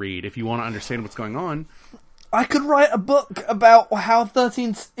expects you to read if you want to understand what's going on. I could write a book about how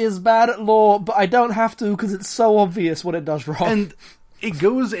 13 is bad at lore, but I don't have to because it's so obvious what it does wrong. And it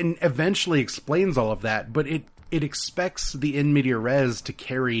goes and eventually explains all of that, but it expects the in media res to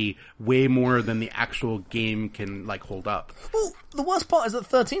carry way more than the actual game can, like, hold up. Well, the worst part is that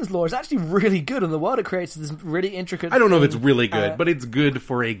 13's lore is actually really good, and the world it creates is this really intricate I don't know if thing. it's really good, but it's good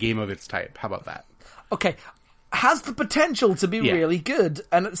for a game of its type. How about that? Okay, has the potential to be really good,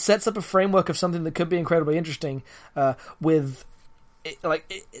 and it sets up a framework of something that could be incredibly interesting, with...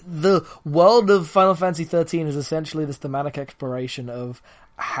 the world of Final Fantasy 13 is essentially this thematic exploration of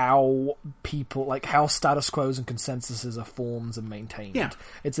how people, like, how status quos and consensuses are formed and maintained. Yeah.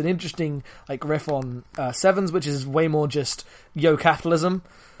 It's an interesting, like, riff on Sevens, which is way more just, yo, capitalism.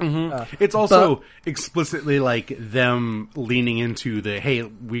 It's also explicitly, like, them leaning into the, hey,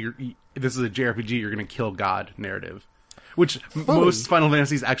 this is a JRPG, you're gonna kill God narrative. Which most Final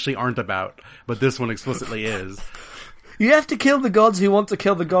Fantasies actually aren't about, but this one explicitly is. You have to kill the gods who want to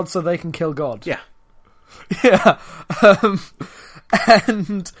kill the gods so they can kill God. Yeah. Yeah.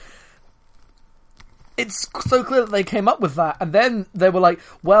 And it's so clear that they came up with that, and then they were like,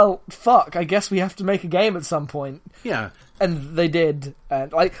 well, fuck, I guess we have to make a game at some point. Yeah. And they did.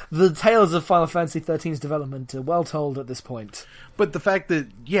 And, like, the tales of Final Fantasy XIII's development are well told at this point. But the fact that,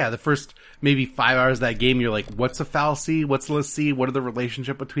 yeah, the first maybe 5 hours of that game, you're like, what's a fallacy? What's a lassie? What are the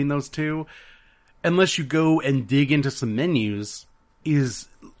relationship between those two? Unless you go and dig into some menus, is,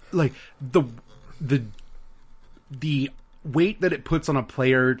 like, the weight that it puts on a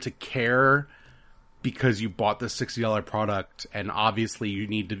player to care because you bought this $60 product, and obviously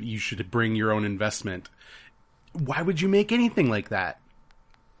you should bring your own investment. Why would you make anything like that?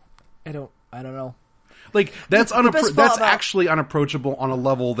 I don't know. Like, that's that's actually unapproachable on a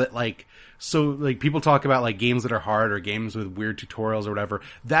level that, like, so, like, people talk about, like, games that are hard or games with weird tutorials or whatever.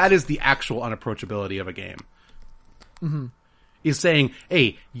 That is the actual unapproachability of a game. Mm-hmm. Is saying,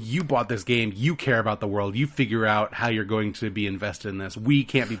 hey, you bought this game, you care about the world, you figure out how you're going to be invested in this. We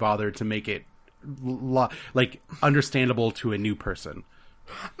can't be bothered to make it, like, understandable to a new person.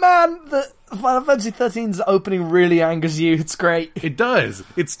 Man, the Final Fantasy XIII's opening really angers you. It's great. It does.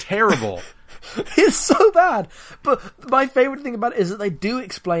 It's terrible. It's so bad. But my favourite thing about it is that they do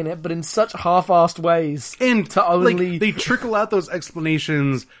explain it, but in such half-assed ways. And to only... like, they trickle out those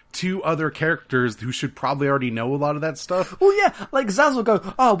explanations to other characters who should probably already know a lot of that stuff. Well, yeah, like Zaz will go,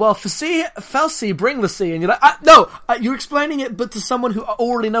 oh, well, Felsi, bring the sea. And you're like, you're explaining it, but to someone who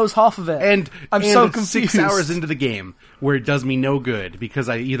already knows half of it. And I'm so confused. 6 hours into the game, where it does me no good, because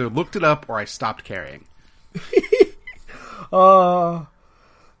I either looked it up or I stopped caring.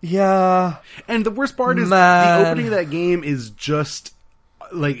 Yeah. And the worst part is Man. the opening of that game is just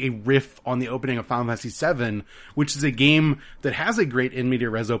like a riff on the opening of Final Fantasy VII, which is a game that has a great in media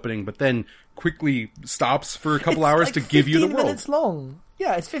res opening, but then quickly stops for a couple hours like to give you the 15 world. minutes long.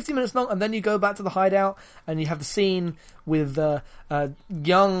 Yeah, it's 15 minutes long, and then you go back to the hideout, and you have the scene with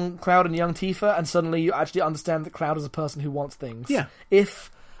young Cloud and young Tifa, and suddenly you actually understand that Cloud is a person who wants things. Yeah.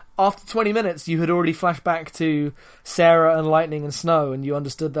 If after 20 minutes you had already flashed back to Sarah and Lightning and Snow, and you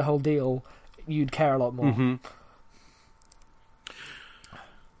understood the whole deal, you'd care a lot more. Mm-hmm.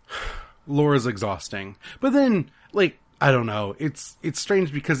 Lore is exhausting. But then, like, I don't know. It's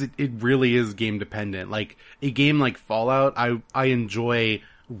strange because it really is game dependent. Like, a game like Fallout, I enjoy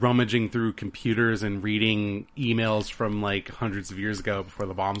rummaging through computers and reading emails from like hundreds of years ago before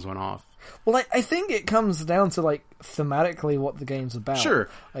the bombs went off. Well, I think it comes down to, like, thematically what the game's about. Sure.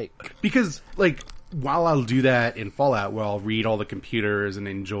 Like, Because, like, while I'll do that in Fallout, where I'll read all the computers and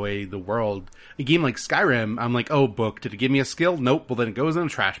enjoy the world, a game like Skyrim, I'm like, oh, book, did it give me a skill? Nope. Well, then it goes in a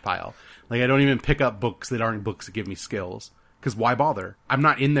trash pile. Like, I don't even pick up books that aren't books that give me skills. Because why bother? I'm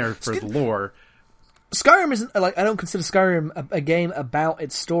not in there for the lore. Skyrim isn't, like, I don't consider Skyrim a game about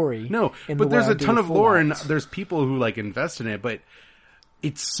its story. No, in the but way there's I a do ton with of lore and Fallout. there's people who, like, invest in it, but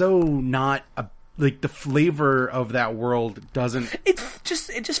it's so not like the flavor of that world doesn't. It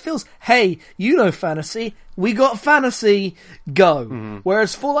just feels, hey, you know fantasy, we got fantasy, go. Mm-hmm.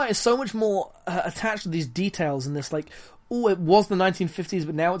 Whereas Fallout is so much more attached to these details and this, like, oh, it was the 1950s,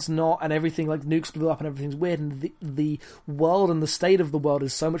 but now it's not, and everything, like, nukes blew up and everything's weird, and the world and the state of the world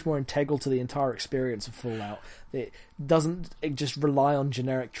is so much more integral to the entire experience of Fallout. It just rely on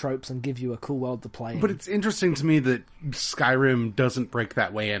generic tropes and give you a cool world to play in. But it's interesting to me that Skyrim doesn't break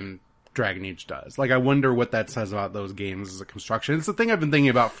that way and Dragon Age does. Like, I wonder what that says about those games as a construction. It's the thing I've been thinking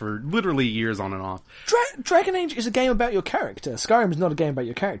about for literally years on and off. Dragon Age is a game about your character. Skyrim is not a game about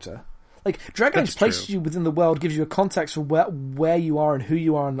your character. Like, Dragon That's Age places true. you within the world, gives you a context for where you are and who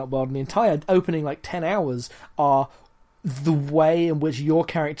you are in that world, and the entire opening, like, 10 hours are the way in which your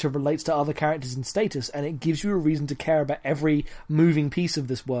character relates to other characters in status, and it gives you a reason to care about every moving piece of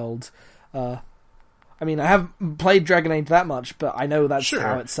this world. I mean, I haven't played Dragon Age that much, but I know that's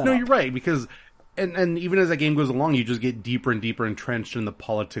how it's set No, up. you're right, because and even as that game goes along, you just get deeper and deeper entrenched in the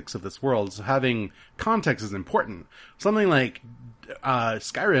politics of this world. So having context is important. Something like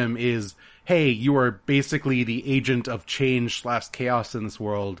Skyrim is, hey, you are basically the agent of change / chaos in this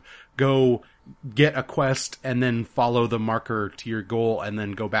world. Go get a quest and then follow the marker to your goal and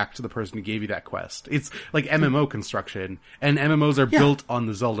then go back to the person who gave you that quest. It's like MMO construction, and MMOs are built on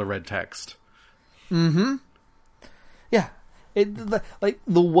the Zelda red text. Yeah. The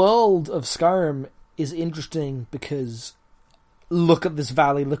world of Skyrim is interesting because look at this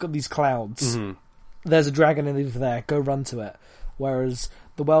valley, look at these clouds. There's a dragon over there, go run to it. Whereas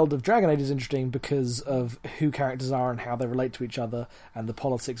the world of Dragon Age is interesting because of who characters are and how they relate to each other and the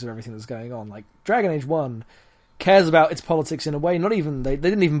politics of everything that's going on. Like, Dragon Age 1 cares about its politics in a way, not even, they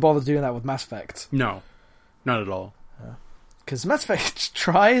didn't even bother doing that with Mass Effect. No, not at all. Because Mass Effect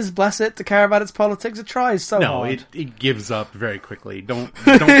tries, bless it, to care about its politics. It tries so No, hard. it gives up very quickly. Don't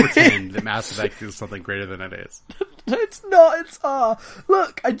pretend that Mass Effect is something greater than it is. It's not, it's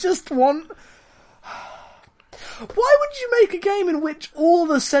look, I just want... Why would you make a game in which all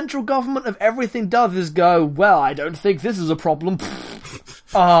the central government of everything does is go, well, I don't think this is a problem.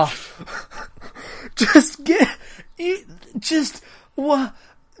 Just get...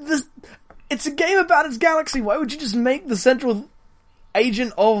 It's a game about its galaxy. Why would you just make the central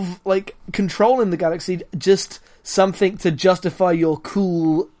agent of, like, controlling the galaxy just something to justify your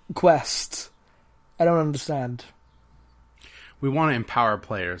cool quest? I don't understand. We want to empower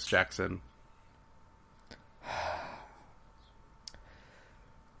players, Jackson.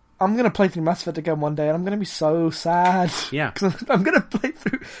 I'm gonna play through Mass Effect again one day, and I'm gonna be so sad. Yeah. Because I'm gonna play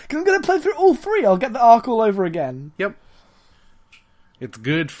through all three. I'll get the arc all over again. Yep. It's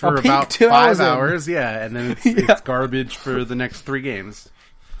good for I'll peak about 2 5 hours in. hours, yeah, and then Yeah. it's garbage for the next 3 games.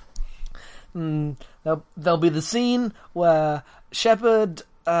 There'll be the scene where Shepard,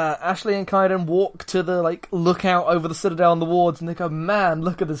 Ashley, and Kaiden walk to the, like, lookout over the Citadel and the wards, and they go, "Man,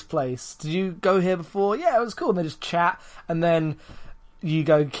 look at this place. Did you go here before? Yeah, it was cool." And they just chat, and then you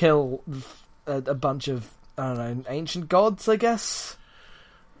go kill a bunch of, I don't know, ancient gods, I guess.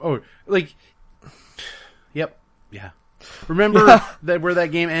 Oh, like, yep, yeah. Remember that where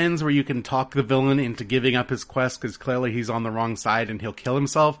that game ends, where you can talk the villain into giving up his quest because clearly he's on the wrong side and he'll kill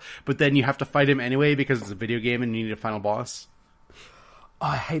himself, but then you have to fight him anyway because it's a video game and you need a final boss? Oh,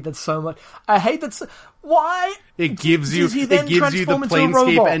 I hate that so much. I hate that so... Why? It gives you Does he then the transform into a Planescape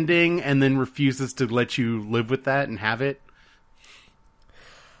robot? ending and then refuses to let you live with that and have it.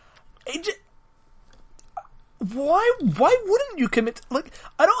 Why wouldn't you commit... Like,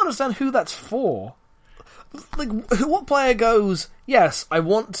 I don't understand who that's for. Like, what player goes, yes, I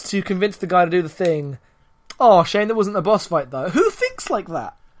want to convince the guy to do the thing. Oh, shame there wasn't a boss fight, though. Who thinks like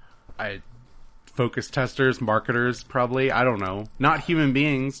that? Focus testers, marketers, probably. I don't know. Not human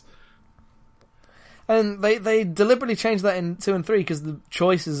beings. And they deliberately changed that in 2 and 3 because the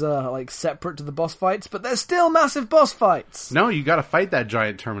choices are, like, separate to the boss fights, but they're still massive boss fights. No, you gotta fight that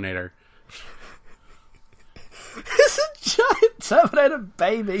giant Terminator. It's a giant Terminator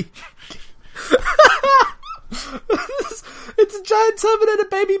baby. It's a giant Terminator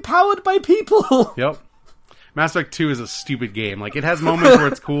baby powered by people. Yep. Mass Effect 2 is a stupid game. Like, it has moments where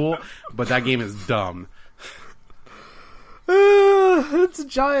it's cool, but that game is dumb. It's a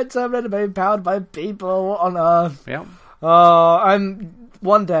giant Terminator baby powered by people on Earth. Yeah.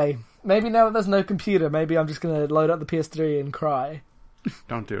 One day. Maybe now that there's no computer, maybe I'm just gonna load up the PS3 and cry.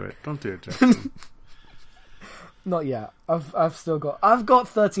 Don't do it. Don't do it, Justin. Not yet. I've got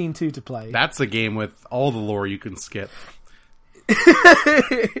 13.2 to play. That's a game with all the lore you can skip.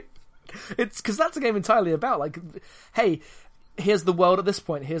 It's because that's a game entirely about, like, hey, here's the world at this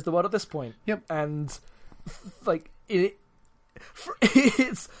point, here's the world at this point. Yep. And, like,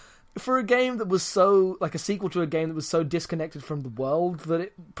 it's for a game that was so, like, a sequel to a game that was so disconnected from the world that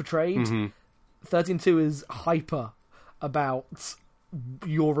it portrayed. 13.2 is hyper about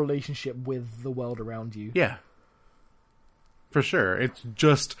your relationship with the world around you. Yeah. For sure. It's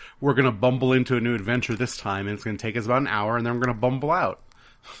just, we're going to bumble into a new adventure this time, and it's going to take us about an hour, and then we're going to bumble out.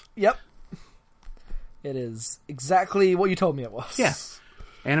 Yep. It is exactly what you told me it was. Yeah.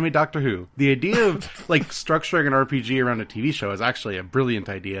 Anime Doctor Who. The idea of, like, structuring an RPG around a TV show is actually a brilliant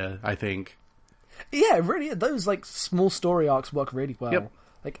idea, I think. Yeah, really, those, like, small story arcs work really well. Yep.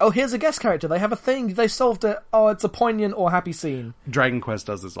 Like, oh, here's a guest character, they have a thing, they solved it, oh, it's a poignant or happy scene. Dragon Quest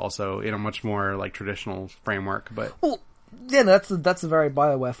does this also in a much more, like, traditional framework, but... Well, yeah, no, that's a very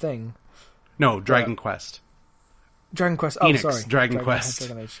BioWare thing. No, Dragon Quest. Dragon Quest. Oh, Enix, sorry. Dragon Quest.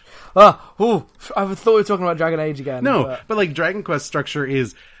 Dragon Age. I thought we were talking about Dragon Age again. No, but like Dragon Quest structure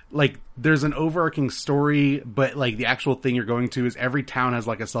is like there's an overarching story, but like the actual thing you're going to is every town has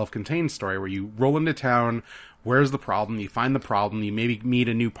like a self-contained story where you roll into town. Where's the problem? You find the problem. You maybe meet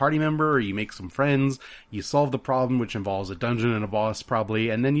a new party member, or you make some friends. You solve the problem, which involves a dungeon and a boss probably,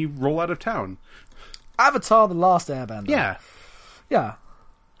 and then you roll out of town. Avatar: The Last Airbender. Yeah. Yeah.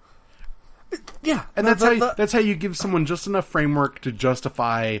 Yeah, and that's how you give someone just enough framework to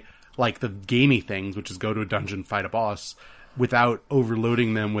justify like the gamey things, which is go to a dungeon, fight a boss, without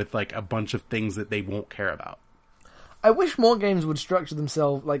overloading them with like a bunch of things that they won't care about. I wish more games would structure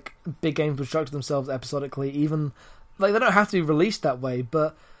themselves, like big games would structure themselves episodically. Even like they don't have to be released that way,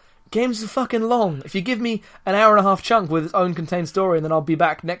 but games are fucking long. If you give me an hour and a half chunk with its own contained story, and then I'll be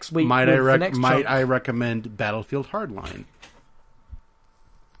back next week. Might I recommend Battlefield Hardline?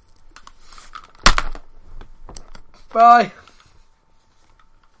 Bye.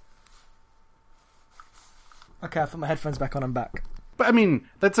 Okay, I put my headphones back on. I'm back. But I mean,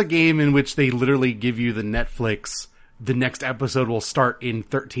 that's a game in which they literally give you the Netflix. The next episode will start in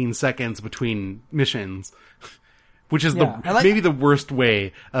 13 seconds between missions, which is maybe the worst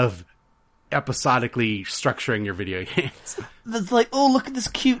way of episodically structuring your video games. It's like, oh, look at this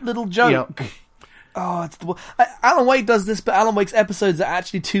cute little joke. Yep. Oh, it's the Alan Wake does this, but Alan Wake's episodes are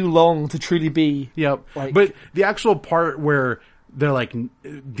actually too long to truly be. Yep. Like, but the actual part where they're like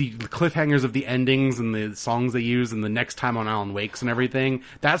the cliffhangers of the endings and the songs they use and the next time on Alan Wake's and everything,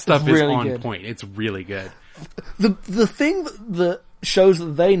 that stuff is really on good. point. It's really good. The thing that shows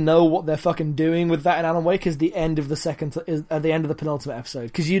that they know what they're fucking doing with that in Alan Wake is the end of the at the end of the penultimate episode,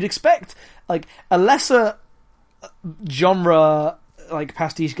 because you'd expect like a lesser genre like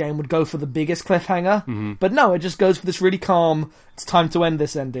pastiche game would go for the biggest cliffhanger, but no, it just goes for this really calm, it's time to end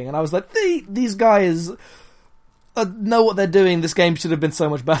this ending. And I was like, these guys know what they're doing. This game should have been so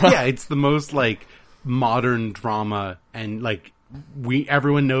much better. Yeah, it's the most like modern drama, and like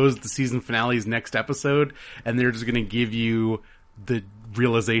everyone knows the season finale is next episode, and they're just gonna give you the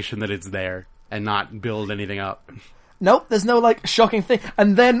realization that it's there and not build anything up. Nope, there's no like shocking thing.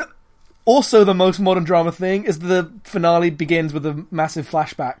 And then also the most modern drama thing is the finale begins with a massive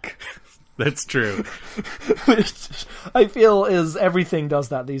flashback. That's true. Which I feel is everything does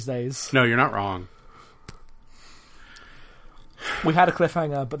that these days. No, you're not wrong. We had a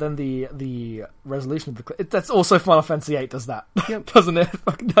cliffhanger, but then the resolution of the that's also Final Fantasy VIII does that. Yep. Doesn't it? It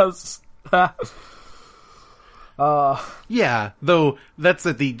fucking does. Yeah, though that's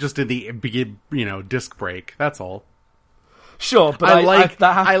at the begin, disc break. That's all. Sure, but I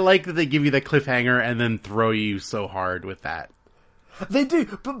like that they give you the cliffhanger and then throw you so hard with that. They do,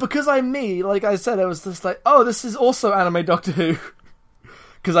 but because I'm me, like I said, I was just like, oh, this is also anime Doctor Who,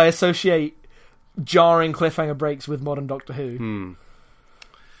 because I associate jarring cliffhanger breaks with modern Doctor Who.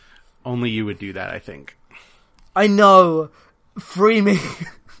 Only you would do that, I think. I know. Free me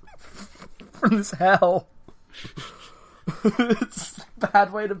from this hell. It's a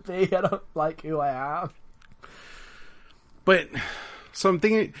bad way to be. I don't like who I am. But so I'm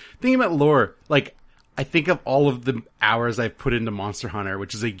thinking about lore. Like, I think of all of the hours I've put into Monster Hunter,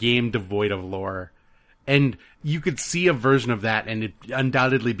 which is a game devoid of lore. And you could see a version of that, and it'd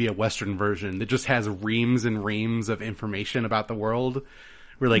undoubtedly be a Western version that just has reams and reams of information about the world.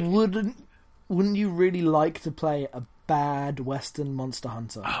 We're like, wouldn't you really like to play a bad Western Monster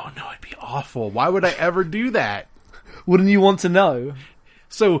Hunter? Oh no, it'd be awful. Why would I ever do that? Wouldn't you want to know?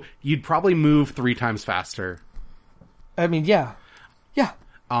 So you'd probably move 3 times faster. I mean, yeah.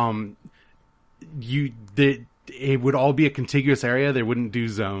 It would all be a contiguous area. They wouldn't do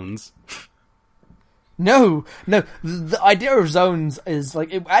zones. No. The idea of zones is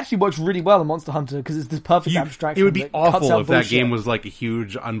like it actually works really well in Monster Hunter because it's this perfect abstraction. It would be that cuts awful out if bullshit. that game was like a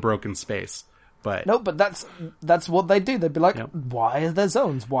huge unbroken space. But No, but that's what they do. They'd be like, Yep. why is there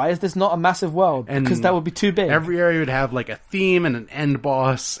zones? Why is this not a massive world? And Because that would be too big. every area would have like a theme and an end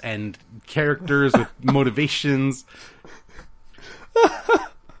boss and characters with motivations.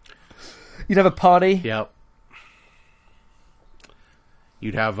 You'd have a party. Yep.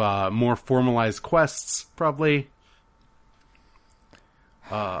 You'd have more formalized quests, probably.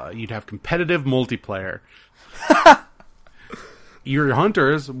 You'd have competitive multiplayer. Your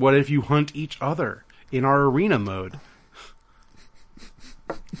hunters, what if you hunt each other in our arena mode?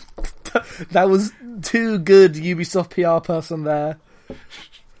 That was too good, Ubisoft PR person there.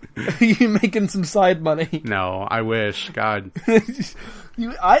 You making some side money. No, I wish. God.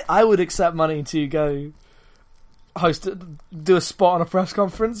 I would accept money to go do a spot on a press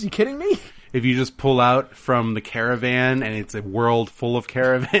conference. You kidding me? If you just pull out from the caravan and it's a world full of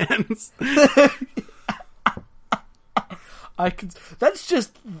caravans. That's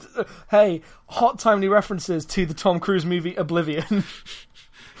just, hey, hot timely references to the Tom Cruise movie Oblivion.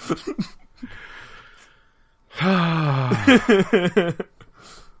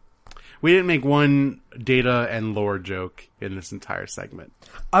 We didn't make one data and lore joke in this entire segment.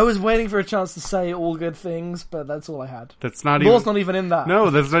 I was waiting for a chance to say all good things, but that's all I had. That's not Lore's even... not even in that.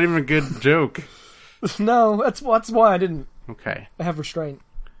 No, that's not even a good joke. No, that's why I didn't. Okay. I have restraint.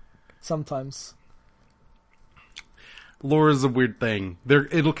 Sometimes. Lore is a weird thing.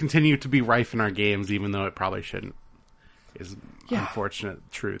 It'll continue to be rife in our games, even though it probably shouldn't. Is unfortunate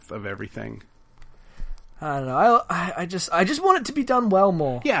truth of everything. I don't know. I just want it to be done well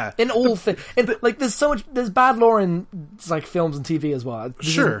more. Yeah. In all things. Like, there's bad lore in, like, films and TV as well. This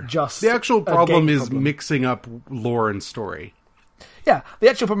Sure. isn't just the actual a problem game is problem. mixing up lore and story. Yeah, the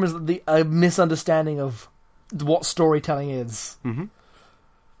actual problem is the misunderstanding of what storytelling is.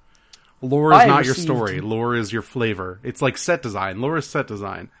 Lore is I not your received- story. Lore is your flavor. It's like set design. Lore is set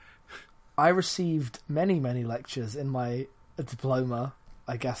design. I received many, many lectures in my diploma,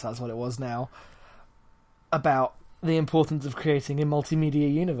 I guess that's what it was now, about the importance of creating a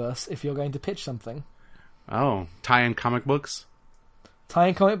multimedia universe if you're going to pitch something. Oh, tie-in comic books?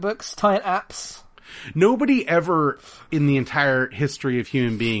 Tie-in comic books, tie-in apps. Nobody ever in the entire history of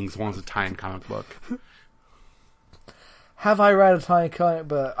human beings wants a tie-in comic book. Have I read a tie-in comic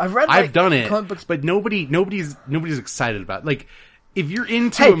book? I've done it, comic books. but nobody's excited about it. Like, if you're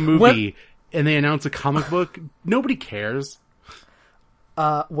into Hey, a movie and they announce a comic book, nobody cares.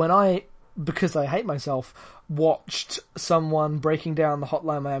 When I, because I hate myself, watched someone breaking down the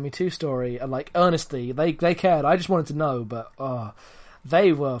Hotline Miami 2 story, and like earnestly, they cared. I just wanted to know, but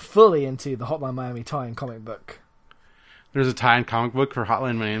they were fully into the Hotline Miami tie-in comic book. There's a tie-in comic book for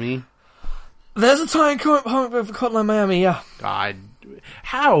Hotline Miami. There's a tie-in comic book for Hotline Miami, yeah. God,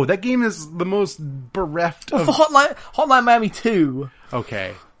 how? That game is the most bereft of... For Hotline Miami 2.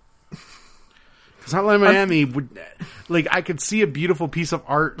 Okay. Because Hotline Miami would... Like, I could see a beautiful piece of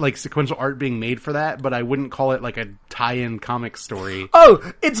art, like sequential art being made for that, but I wouldn't call it like a tie-in comic story.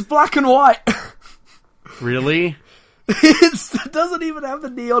 Oh, it's black and white. Really? It doesn't even have the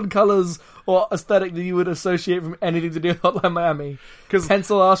neon colors or aesthetic that you would associate from anything to do with Hotline Miami. 'Cause,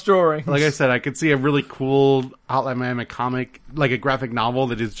 Pencil ass drawings. like I said, I could see a really cool Hotline Miami comic, like a graphic novel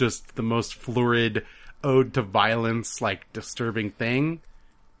that is just the most florid ode to violence, like disturbing thing.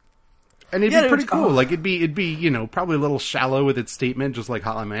 And it'd be pretty cool. Like it'd be, you know, probably a little shallow with its statement, just like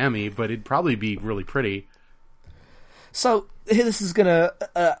Hotline Miami, but it'd probably be really pretty. So, here this is gonna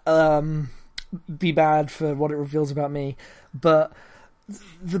be bad for what it reveals about me, but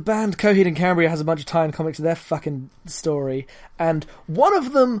the band Coheed and Cambria has a bunch of tie-in comics of their fucking story, and one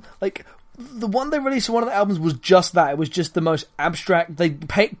of them, like, the one they released on one of the albums was just that. It was just the most abstract. They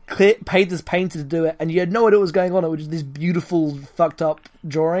paid this painter to do it, and you had no idea what was going on. It was just these beautiful, fucked up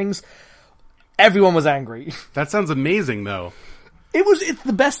drawings. Everyone was angry. That sounds amazing, though. It's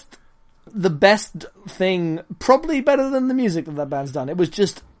the best thing, probably better than the music that band's done. It was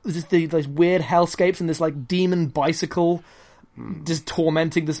just these weird hellscapes and this like demon bicycle just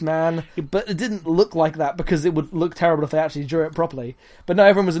tormenting this man. But it didn't look like that because it would look terrible if they actually drew it properly. But no,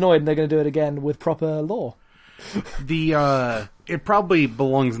 everyone was annoyed and they're going to do it again with proper lore. It probably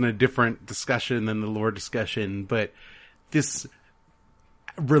belongs in a different discussion than the lore discussion, but this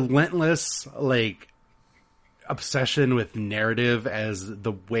relentless, like, obsession with narrative as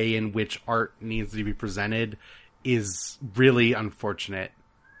the way in which art needs to be presented is really unfortunate.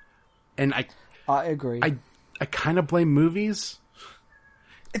 And I agree. I kind of blame movies.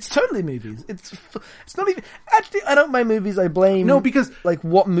 It's totally movies. It's not even... Actually, I don't blame movies. I blame... No, because... Like,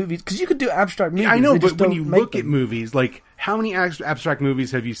 what movies... Because you could do abstract movies. I know, they but just when don't you make look at them. movies, like, how many abstract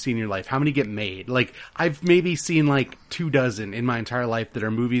movies have you seen in your life? How many get made? Like, I've maybe seen, like, 24 in my entire life that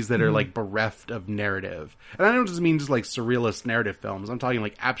are movies that are, like, bereft of narrative. And I don't just mean just, like, surrealist narrative films. I'm talking,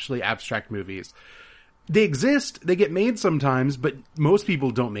 like, actually abstract movies. They exist, they get made sometimes, but most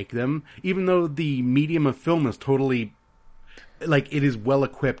people don't make them, even though the medium of film is totally... Like, it is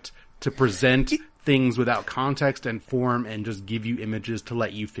well-equipped to present things without context and form and just give you images to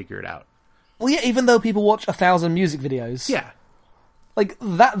let you figure it out. Well, yeah, even though people watch 1,000 music videos. Yeah. Like,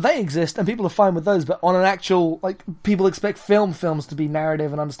 that, they exist, and people are fine with those, but on an actual, like, people expect films to be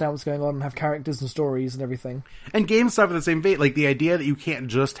narrative and understand what's going on and have characters and stories and everything. And games suffer the same fate. Like, the idea that you can't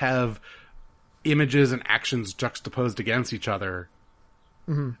just have images and actions juxtaposed against each other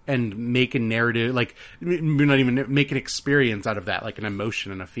and make a narrative, like, not even make an experience out of that, like an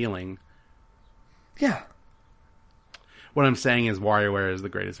emotion and a feeling. Yeah. What I'm saying is WarioWare is the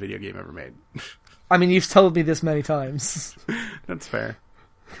greatest video game ever made. I mean, you've told me this many times. That's fair.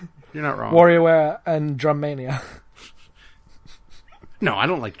 You're not wrong. WarioWare and Drum Mania. No, I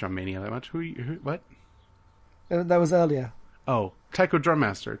don't like Drum Mania that much. What? That was earlier. Oh, Taiko Drum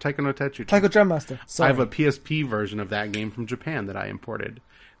Master. Taiko no Techu. Taiko Drum Master. Sorry. I have a PSP version of that game from Japan that I imported.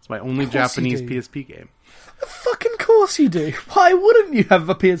 It's my only Of course Japanese you do. PSP game. Fucking course you do. Why wouldn't you have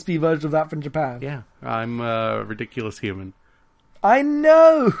a PSP version of that from Japan? Yeah, I'm a ridiculous human. I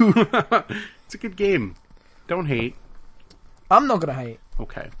know. It's a good game. Don't hate. I'm not gonna hate.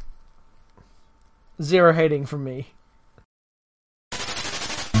 Okay. Zero hating from me.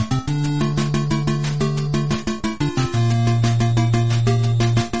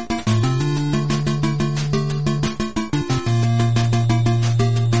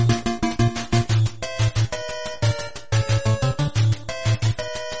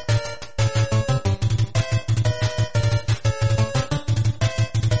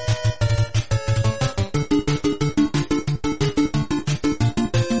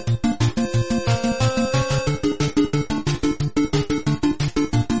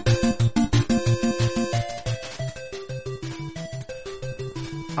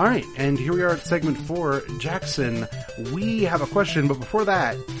 Alright, and here we are at segment 4. Jackson, we have a question, but before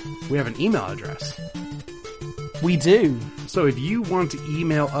that, we have an email address. We do. So if you want to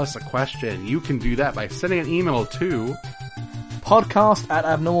email us a question, you can do that by sending an email to...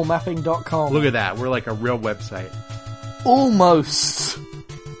 podcast@abnormalmapping.com. Look at that, we're like a real website. Almost.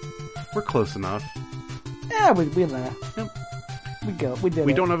 We're close enough. Yeah, we're there. Yep. We did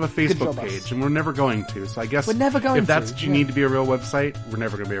We it. don't have a Good Facebook job, us. page, and we're never going to, so I guess We're never going if that's to, what you yeah. need to be a real website, we're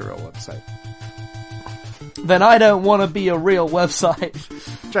never going to be a real website. Then I don't want to be a real website.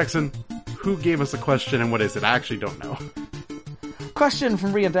 Jackson, who gave us a question and what is it? I actually don't know. Question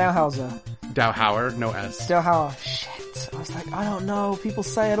from Ria Dowhauser. Dowhauer, no S. Dowhauer. Shit. I was like, I don't know. People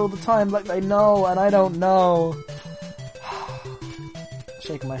say it all the time like they know, and I don't know.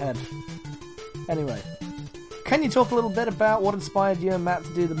 Shaking my head. Anyway. Can you talk a little bit about what inspired you and Matt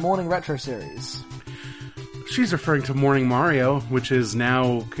to do the Morning Retro series? She's referring to Morning Mario, which is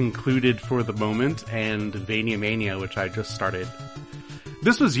now concluded for the moment, and Vania Mania, which I just started.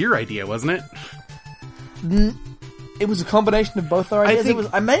 This was your idea, wasn't it? It was a combination of both our ideas.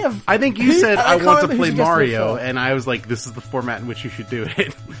 think- I may have. I think you said, I can't want to remember who play suggested it Mario, first. and I was like, this is the format in which you should do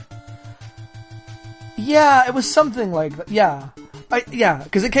it. Yeah, it was something like that. Yeah.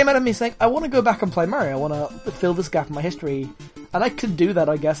 Because it came out of me saying, I want to go back and play Mario. I want to fill this gap in my history. And I could do that,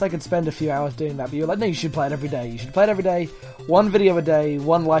 I guess. I could spend a few hours doing that. But you're like, no, you should play it every day. You should play it every day. One video a day.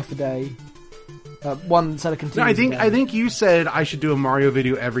 One life a day. One set of No, continues. I think you said I should do a Mario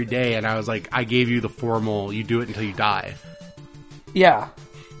video every day, and I was like, I gave you the formal, you do it until you die. Yeah.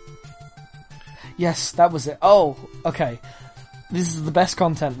 Yes, that was it. Oh, okay. This is the best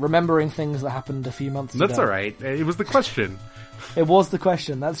content. Remembering things that happened a few months ago. That's alright. It was the question. It was the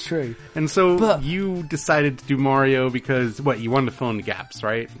question. That's true. And so But- you decided to do Mario because, what, you wanted to fill in the gaps,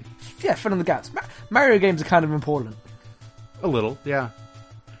 right? Yeah, fill in the gaps. Mario games are kind of important. A little, yeah.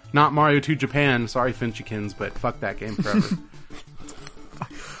 Not Mario 2 Japan, sorry Finchikins, but fuck that game forever.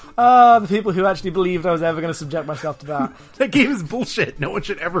 The people who actually believed I was ever going to subject myself to that. That game is bullshit, no one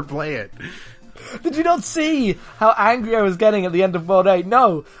should ever play it. Did you not see how angry I was getting at the end of World 8?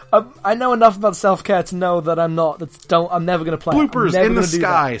 No, I know enough about self-care to know that I'm not. I'm never going to play it. I'm Bloopers never in the gonna do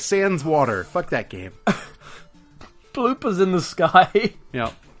sky, sans water, fuck that game. Bloopers in the sky.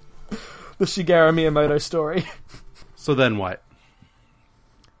 Yeah. The Shigeru Miyamoto story. So then what?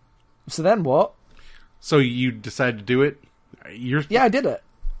 So then what? So you decided to do it? Yeah, I did it.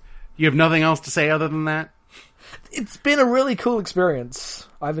 You have nothing else to say other than that? It's been a really cool experience.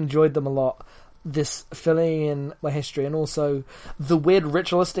 I've enjoyed them a lot. This filling in my history and also the weird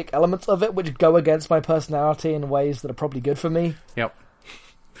ritualistic elements of it, which go against my personality in ways that are probably good for me. Yep.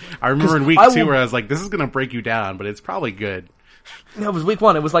 I remember in week 2 where I was like, this is going to break you down, but it's probably good. No, it was week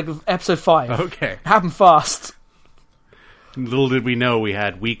 1. It was like episode 5. Okay. It happened fast. Little did we know we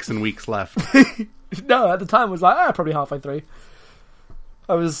had weeks and weeks left. No, at the time it was like, probably halfway through.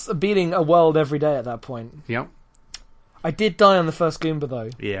 I was beating a world every day at that point. Yep. I did die on the first Goomba, though.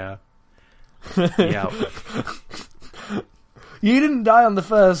 Yeah. Yep. You didn't die on the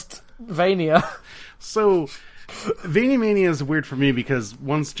first Vania. So, Vania Mania is weird for me because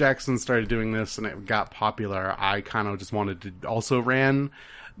once Jackson started doing this and it got popular, I kind of just wanted to also ran.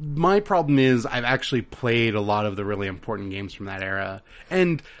 My problem is I've actually played a lot of the really important games from that era.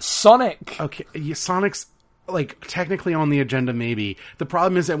 And Sonic. okay, yeah, Sonic's like technically on the agenda maybe. The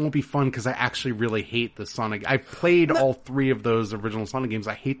problem is it won't be fun because I actually really hate the Sonic. I played all 3 of those original Sonic games.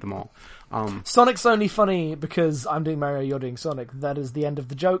 I hate them all. Sonic's only funny because I'm doing Mario, you're doing Sonic. That is the end of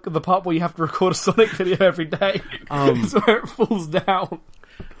the joke. The part where you have to record a Sonic video every day. That's where it falls down.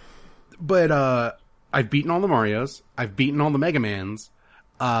 But I've beaten all the Marios. I've beaten all the Mega Mans.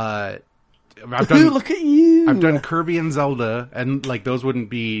 I've done, look at you! I've done Kirby and Zelda, and like those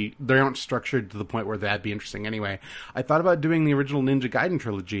they aren't structured to the point where that'd be interesting anyway. I thought about doing the original Ninja Gaiden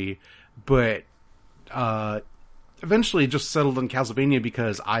trilogy, but eventually just settled on Castlevania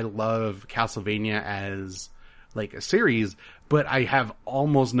because I love Castlevania as like a series, but I have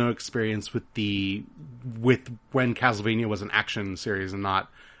almost no experience with when Castlevania was an action series and not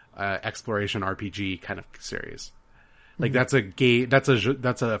exploration RPG kind of series. Like that's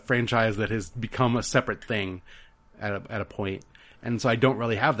a franchise that has become a separate thing at a point. And so I don't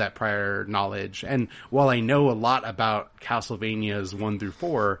really have that prior knowledge. And while I know a lot about Castlevanias 1 through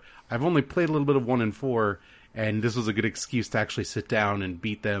 4, I've only played a little bit of 1 and 4, and this was a good excuse to actually sit down and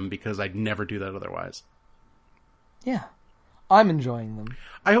beat them because I'd never do that otherwise. Yeah. I'm enjoying them.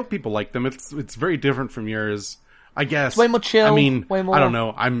 I hope people like them. It's very different from yours. I guess. It's way more chill. I mean, way more... I don't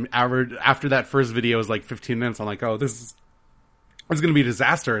know. I'm average after that first video was like 15 minutes. I'm like, oh, it's going to be a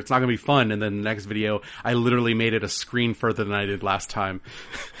disaster. It's not going to be fun. And then the next video, I literally made it a screen further than I did last time.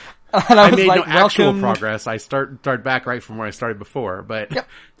 And I made like, no actual progress. I start back right from where I started before. But yep.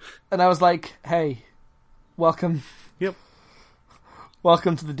 And I was like, hey, welcome. Yep.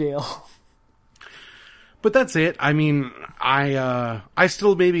 Welcome to the deal. But that's it. I mean, I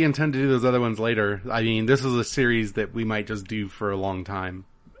still maybe intend to do those other ones later. I mean, this is a series that we might just do for a long time.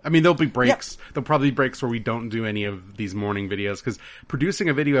 I mean, there'll be breaks. Yep. There'll probably be breaks where we don't do any of these morning videos because producing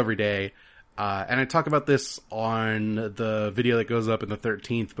a video every day, and I talk about this on the video that goes up in the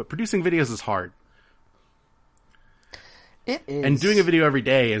 13th, but producing videos is hard. It is. And doing a video every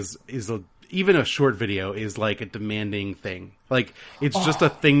day even a short video is like a demanding thing. Like, it's just a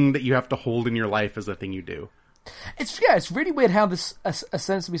thing that you have to hold in your life as a thing you do. It's really weird how this, a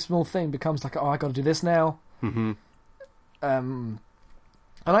sensibly small thing becomes like, I gotta do this now. Mm-hmm. And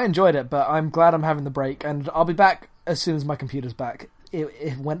I enjoyed it, but I'm glad I'm having the break, and I'll be back as soon as my computer's back.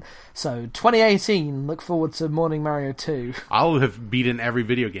 So 2018, look forward to Morning Mario 2. I'll have beaten every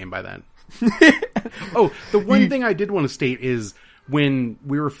video game by then. Oh, the one thing I did want to state is when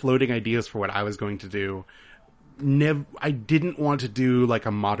we were floating ideas for what I was going to do, I didn't want to do like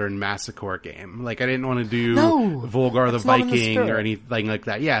a modern Massacre game. Like I didn't want to do Volgar the Viking or anything like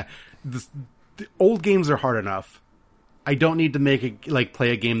that. Yeah, the old games are hard enough. I don't need to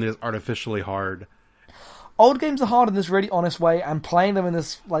play a game that is artificially hard. Old games are hard in this really honest way, and playing them in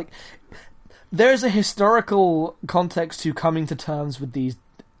this, like, there's a historical context to coming to terms with these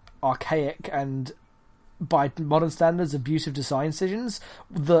archaic and, by modern standards, abusive design decisions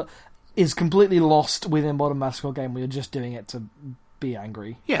that is completely lost within modern Massacre game where you're just doing it to be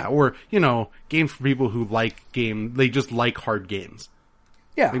angry. Yeah, or, games for people who they just like hard games.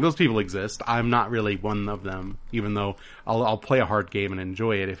 Yeah. Like, those people exist. I'm not really one of them, even though I'll play a hard game and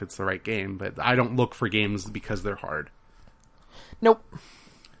enjoy it if it's the right game, but I don't look for games because they're hard. Nope.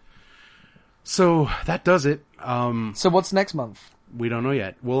 So, that does it. So what's next month? We don't know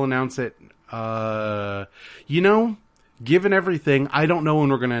yet. We'll announce it. Given everything, I don't know when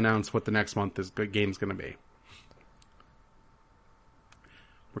we're going to announce what the next game's going to be.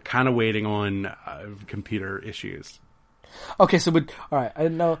 We're kind of waiting on computer issues. Okay, so alright, I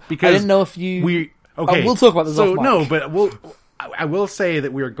didn't know if you... we'll talk about this off mic. No, but I will say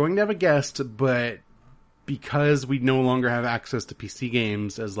that we are going to have a guest, but because we no longer have access to PC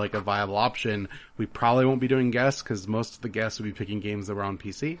games as like a viable option, we probably won't be doing guests because most of the guests will be picking games that were on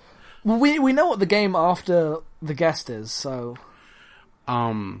PC. Well, we know what the game after the guest is, so...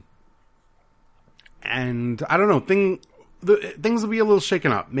 And I don't know, things will be a little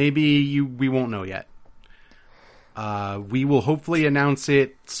shaken up. Maybe we won't know yet. We will hopefully announce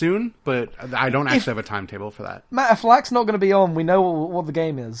it soon, but I don't actually have a timetable for that. Matt, if Flack's not going to be on, we know what the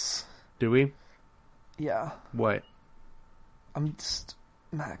game is. Do we? Yeah. What?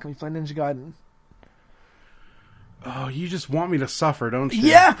 Matt, can we play Ninja Gaiden? Oh, you just want me to suffer, don't you?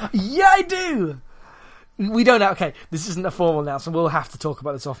 Yeah, I do. We don't. Okay, this isn't a formal announcement. We'll have to talk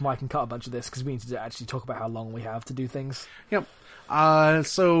about this off mic and cut a bunch of this because we need to actually talk about how long we have to do things. Yep.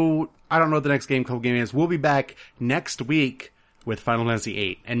 So I don't know what the next Game Club game is. We'll be back next week with Final Fantasy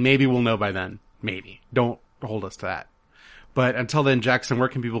VIII, and maybe we'll know by then. Maybe. Don't hold us to that. But until then, Jackson, where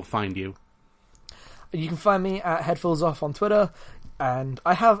can people find you? You can find me at HeadfullsOff on Twitter, and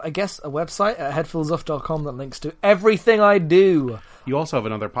I have, I guess, a website at headfullsoff.com that links to everything I do. You also have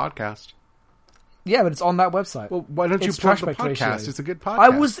another podcast. Yeah, but it's on that website. Well, why don't you It's plug the Trashback podcast? Ratio. It's a good podcast.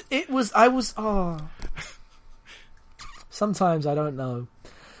 I was, sometimes I don't know.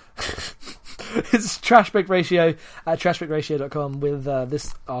 It's Trashback Ratio at trashbackratio.com with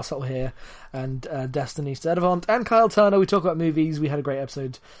this arsehole here and Destiny Stedevant and Kyle Turner. We talk about movies. We had a great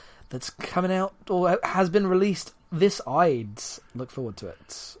episode that's coming out or has been released this Ides. Look forward to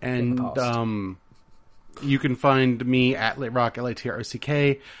it. And you can find me at LitRock,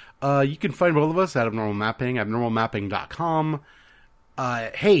 LATROCK. You can find both of us at Abnormal Mapping, abnormalmapping.com.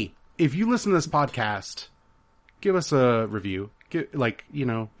 Hey, if you listen to this podcast, give us a review.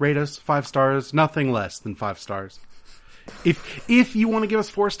 Rate us 5 stars, nothing less than 5 stars. If you want to give us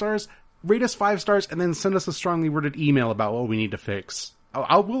 4 stars, rate us 5 stars and then send us a strongly worded email about what we need to fix.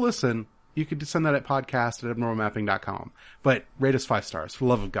 We'll listen. You could send that at podcast@abnormalmapping.com. But rate us 5 stars, for the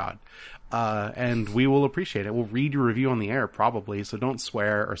love of God. And we will appreciate it. We'll read your review on the air, probably, so don't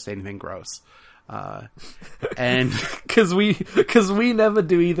swear or say anything gross. And Because we never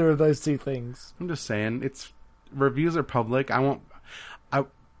do either of those two things. I'm just saying, reviews are public.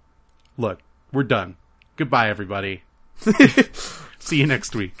 Look, we're done. Goodbye, everybody. See you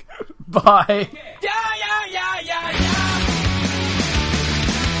next week. Bye.